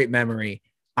have a great memory.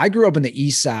 I grew up in the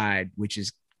East Side, which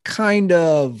is kind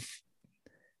of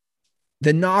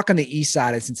the knock on the East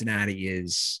Side of Cincinnati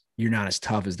is you're not as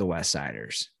tough as the West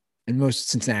Siders. And most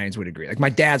Cincinnatians would agree. My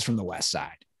dad's from the West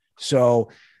Side.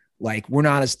 So we're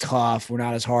not as tough. We're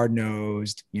not as hard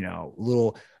nosed,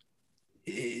 little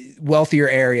wealthier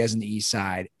areas in the East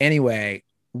Side. Anyway,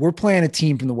 we're playing a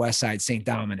team from the West Side, St.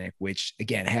 Dominic, which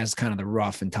again has kind of the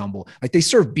rough and tumble. They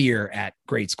serve beer at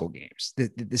grade school games.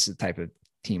 This is the type of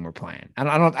team we're playing.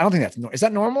 I don't think is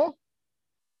that normal?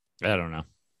 I don't know.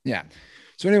 Yeah.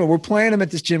 So anyway, we're playing them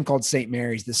at this gym called St.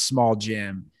 Mary's, this small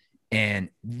gym. And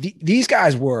these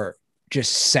guys were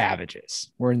just savages.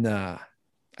 We're in I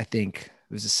think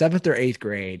it was the 7th or 8th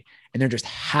grade, and they're just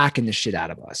hacking the shit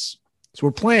out of us. So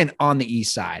we're playing on the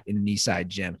East Side in an East Side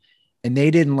gym, and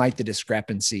they didn't like the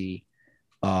discrepancy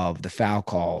of the foul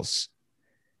calls.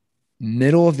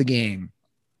 Middle of the game,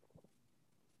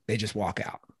 they just walk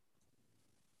out.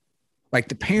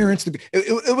 The parents,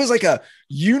 it was a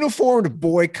uniformed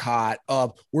boycott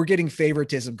of we're getting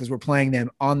favoritism because we're playing them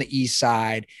on the East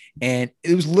Side. And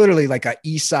it was literally a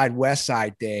East Side, West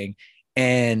Side thing.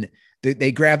 And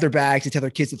they grab their bags to tell their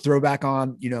kids to throw back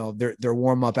on, their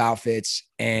warm-up outfits.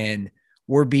 And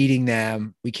we're beating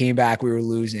them. We came back, we were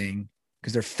losing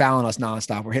because they're fouling us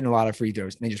nonstop. We're hitting a lot of free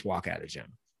throws and they just walk out of the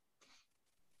gym.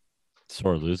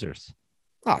 Sore losers.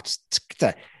 Oh,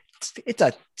 it's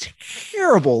a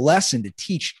terrible lesson to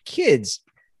teach kids,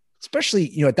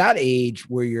 especially, at that age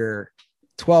where you're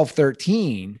 12,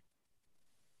 13,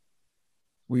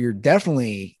 where you're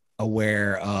definitely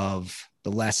aware of the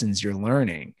lessons you're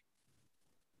learning.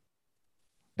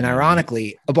 And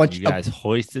ironically, a bunch of you guys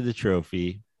hoisted the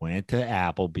trophy, went to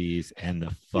Applebee's, and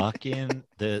the fucking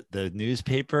the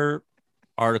newspaper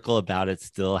article about it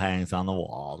still hangs on the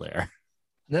wall there.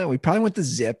 No, we probably went to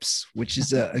Zips, which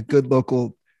is a good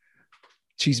local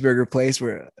cheeseburger place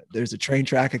where there's a train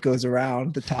track that goes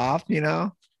around the top,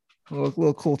 a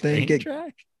little cool thing.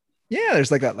 Track? Yeah, there's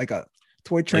like a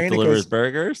toy train. Delivers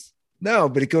burgers? No,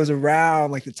 but it goes around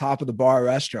the top of the bar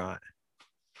restaurant.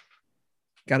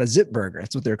 Got a Zip burger.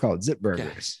 That's what they're called, Zip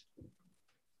burgers.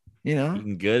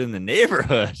 Eating good in the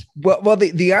neighborhood. Well,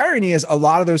 the irony is a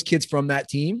lot of those kids from that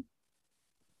team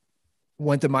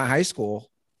went to my high school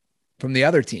from the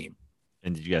other team.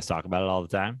 And did you guys talk about it all the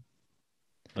time?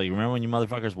 You remember when you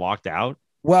motherfuckers walked out?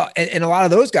 Well, and a lot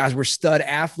of those guys were stud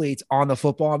athletes on the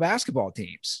football and basketball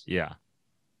teams. Yeah.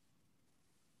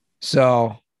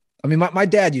 So, my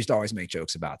dad used to always make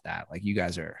jokes about that. You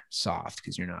guys are soft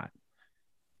because you're not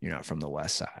from the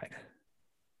West Side.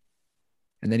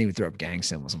 And then he would throw up gang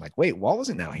symbols. I'm like, wait, Walt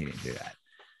wasn't now. He didn't do that.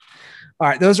 All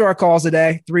right. Those are our calls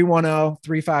today.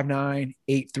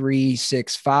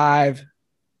 310-359-8365.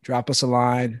 Drop us a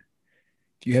line.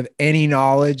 If you have any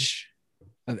knowledge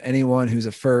of anyone who's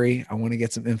a furry, I want to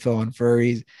get some info on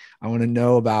furries. I want to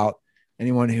know about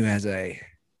anyone who has a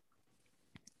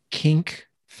kink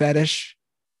fetish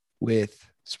with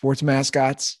sports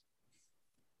mascots.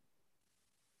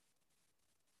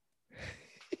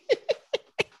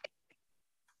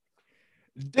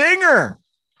 Dinger.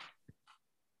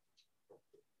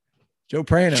 Joe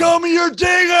Prano. Show me your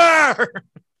dinger.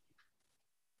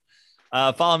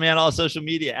 Follow me on all social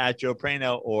media at Joe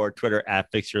Prano or Twitter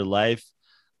at Fix Your Life.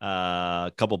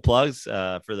 A couple plugs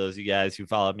for those of you guys who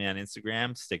follow me on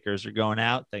Instagram. Stickers are going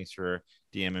out. Thanks for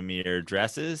DMing me your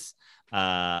addresses.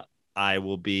 I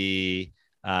will be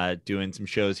doing some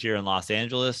shows here in Los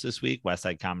Angeles this week.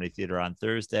 Westside Comedy Theater on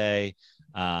Thursday.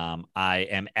 I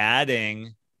am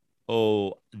adding,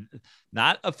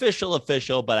 not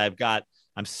official, but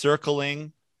I'm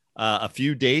circling a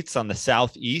few dates on the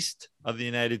southeast of the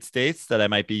United States that I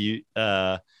might be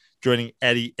joining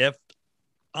Eddie If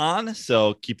on.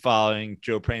 So keep following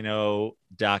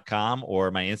joeprano.com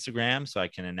or my Instagram so I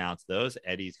can announce those.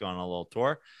 Eddie's going on a little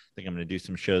tour. I think I'm going to do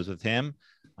some shows with him.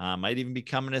 Might even be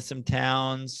coming to some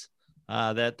towns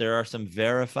that there are some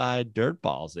verified dirt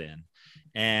balls in.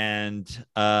 And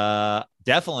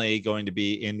definitely going to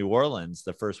be in New Orleans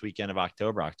the first weekend of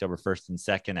October 1st and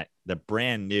 2nd at the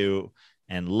brand new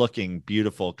and looking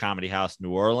beautiful Comedy House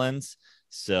New Orleans.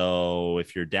 So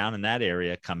if you're down in that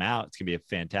area, come out. It's gonna be a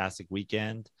fantastic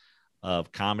weekend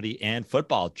of comedy and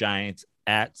football. Giants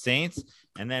at Saints.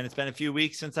 And then it's been a few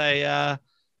weeks since I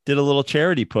did a little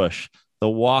charity push, the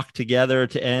Walk Together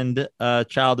to End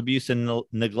Child Abuse and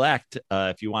Neglect.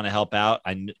 If you want to help out,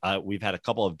 we've had a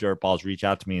couple of dirtballs reach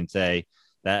out to me and say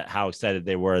that how excited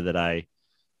they were that I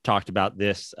talked about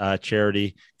this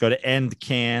charity. Go to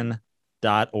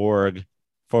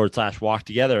endcan.org/walk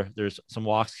together. There's some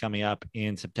walks coming up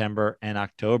in September and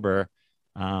October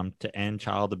to end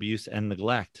child abuse and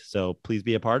neglect. So please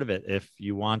be a part of it if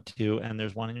you want to, and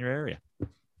there's one in your area.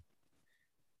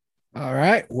 All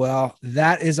right. Well,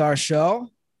 that is our show.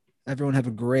 Everyone have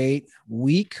a great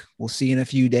week. We'll see you in a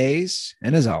few days.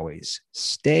 And as always,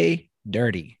 stay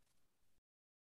dirty.